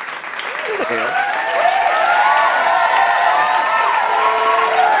 Give him a hand.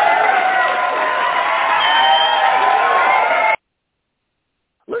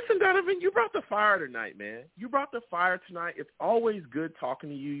 Listen, Donovan, you brought the fire tonight, man. You brought the fire tonight. It's always good talking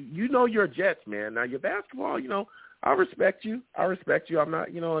to you. You know you're a Jets, man. Now, your basketball, I respect you. I'm not,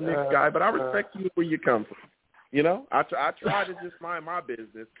 a Knicks guy, but I respect you where you come from. I try to just mind my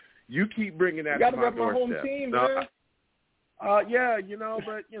business. You keep bringing that to my doorstep. You got to rep my home team, man.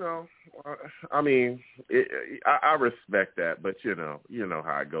 I mean, I respect that, but you know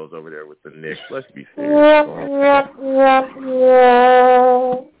how it goes over there with the Knicks. Let's be serious.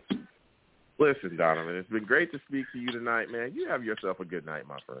 Listen, Donovan, it's been great to speak to you tonight, man. You have yourself a good night,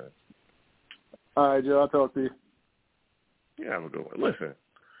 my friend. All right, Joe. I'll talk to you. You have a good one. Listen,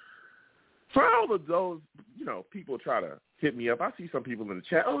 for all of those, people try to hit me up. I see some people in the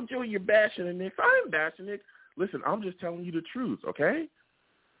chat. Oh, Joe, you're bashing the Knicks. I ain't bashing the Knicks. Listen, I'm just telling you the truth, okay?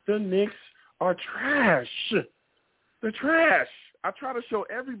 The Knicks are trash. They're trash. I try to show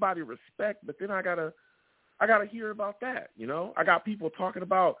everybody respect, but then I gotta hear about that. I got people talking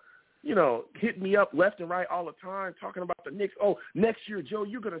about, hitting me up left and right all the time, talking about the Knicks. Oh, next year, Joe,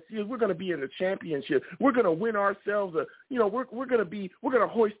 you're gonna see us. We're gonna be in the championship. We're gonna win ourselves we're gonna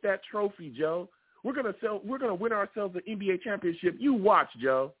hoist that trophy, Joe. We're gonna win ourselves an NBA championship. You watch,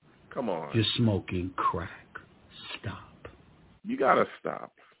 Joe. Come on. You're smoking crack. Stop. You gotta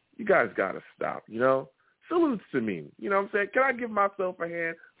stop. You guys gotta stop. Salutes to me. You know what I'm saying? Can I give myself a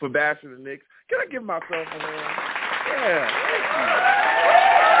hand for bashing the Knicks? Can I give myself a hand? Yeah. Thank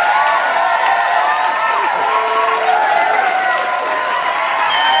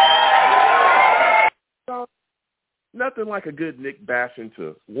you. Nothing like a good Knick bashing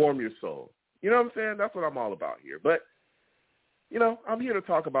to warm your soul. You know what I'm saying? That's what I'm all about here. But, you know, I'm here to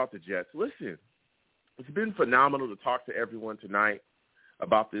talk about the Jets. Listen, it's been phenomenal to talk to everyone tonight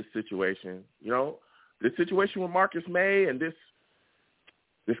about this situation. You know, this situation with Marcus Maye and this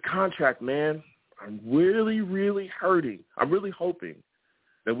contract, man, I'm really, really hurting. I'm really hoping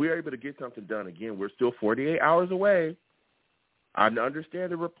that we're able to get something done. Again, we're still 48 hours away. I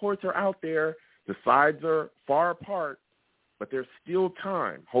understand the reports are out there. The sides are far apart, but there's still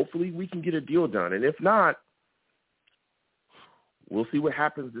time. Hopefully we can get a deal done. And if not, we'll see what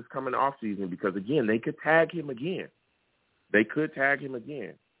happens this coming offseason because, again, they could tag him again. They could tag him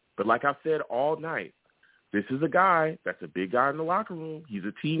again. But like I said all night, this is a guy that's a big guy in the locker room. He's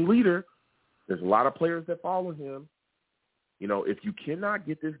a team leader. There's a lot of players that follow him. You know, if you cannot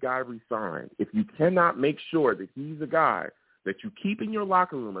get this guy re-signed, if you cannot make sure that he's a guy that you keep in your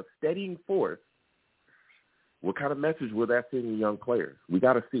locker room, a steadying force, what kind of message will that send to young players? We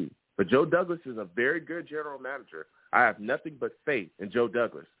got to see. But Joe Douglas is a very good general manager. I have nothing but faith in Joe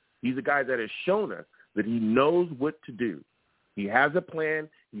Douglas. He's a guy that has shown us that he knows what to do. He has a plan.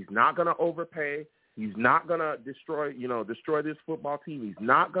 He's not going to overpay. He's not going to destroy this football team. He's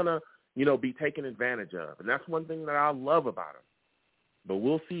not going to, be taken advantage of. And that's one thing that I love about him. But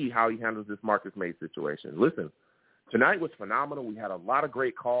we'll see how he handles this Marcus Maye situation. Listen, tonight was phenomenal. We had a lot of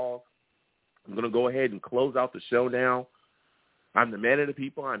great calls. I'm going to go ahead and close out the show now. I'm the man of the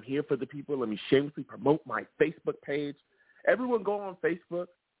people. I'm here for the people. Let me shamelessly promote my Facebook page. Everyone go on Facebook,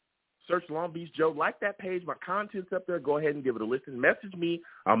 search Long Beach Joe. Like that page. My content's up there. Go ahead and give it a listen. Message me.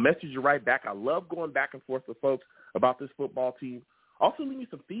 I'll message you right back. I love going back and forth with folks about this football team. Also, leave me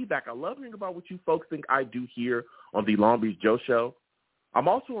some feedback. I love hearing about what you folks think I do here on the Long Beach Joe Show. I'm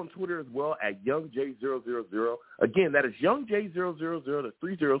also on Twitter as well at YoungJ000. Again, that is YoungJ000. That's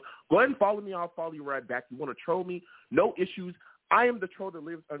 3 zeros. Go ahead and follow me. I'll follow you right back. You want to troll me? No issues. I am the troll that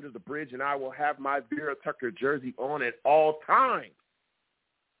lives under the bridge, and I will have my Vera Tucker jersey on at all times.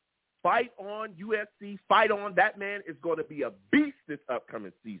 Fight on, USC. Fight on. That man is going to be a beast this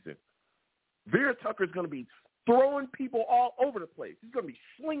upcoming season. Vera Tucker is going to be throwing people all over the place. He's going to be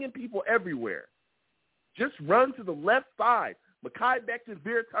slinging people everywhere. Just run to the left side. Mekhi Becton,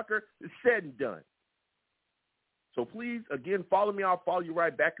 Vera Tucker is said and done. So please, again, follow me. I'll follow you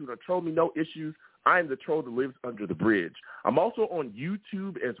right back. You want to troll me, no issues. I am the troll that lives under the bridge. I'm also on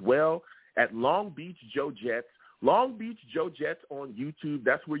YouTube as well at Long Beach Joe Jets. Long Beach Joe Jets on YouTube.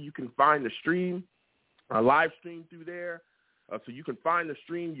 That's where you can find the stream, live stream through there. So you can find the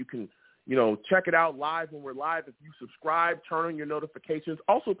stream. You can, check it out live when we're live. If you subscribe, turn on your notifications.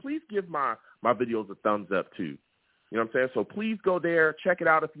 Also, please give my videos a thumbs up too. You know what I'm saying? So please go there, check it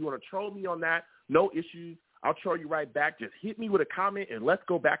out. If you want to troll me on that, no issues. I'll troll you right back. Just hit me with a comment, and let's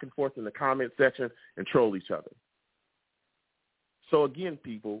go back and forth in the comment section and troll each other. So, again,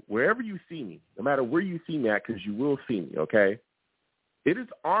 people, wherever you see me, no matter where you see me at, because you will see me, okay, it is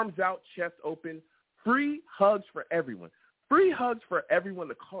arms out, chest open, free hugs for everyone. Free hugs for everyone.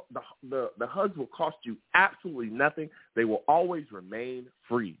 The hugs will cost you absolutely nothing. They will always remain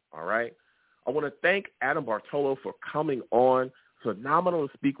free, all right? I want to thank Adam Bartolo for coming on. Phenomenal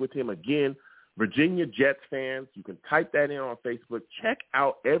to speak with him again. Virginia Jets fans, you can type that in on Facebook. Check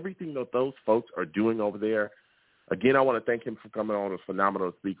out everything that those folks are doing over there. Again, I want to thank him for coming on. It was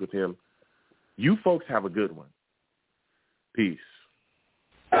phenomenal to speak with him. You folks have a good one. Peace.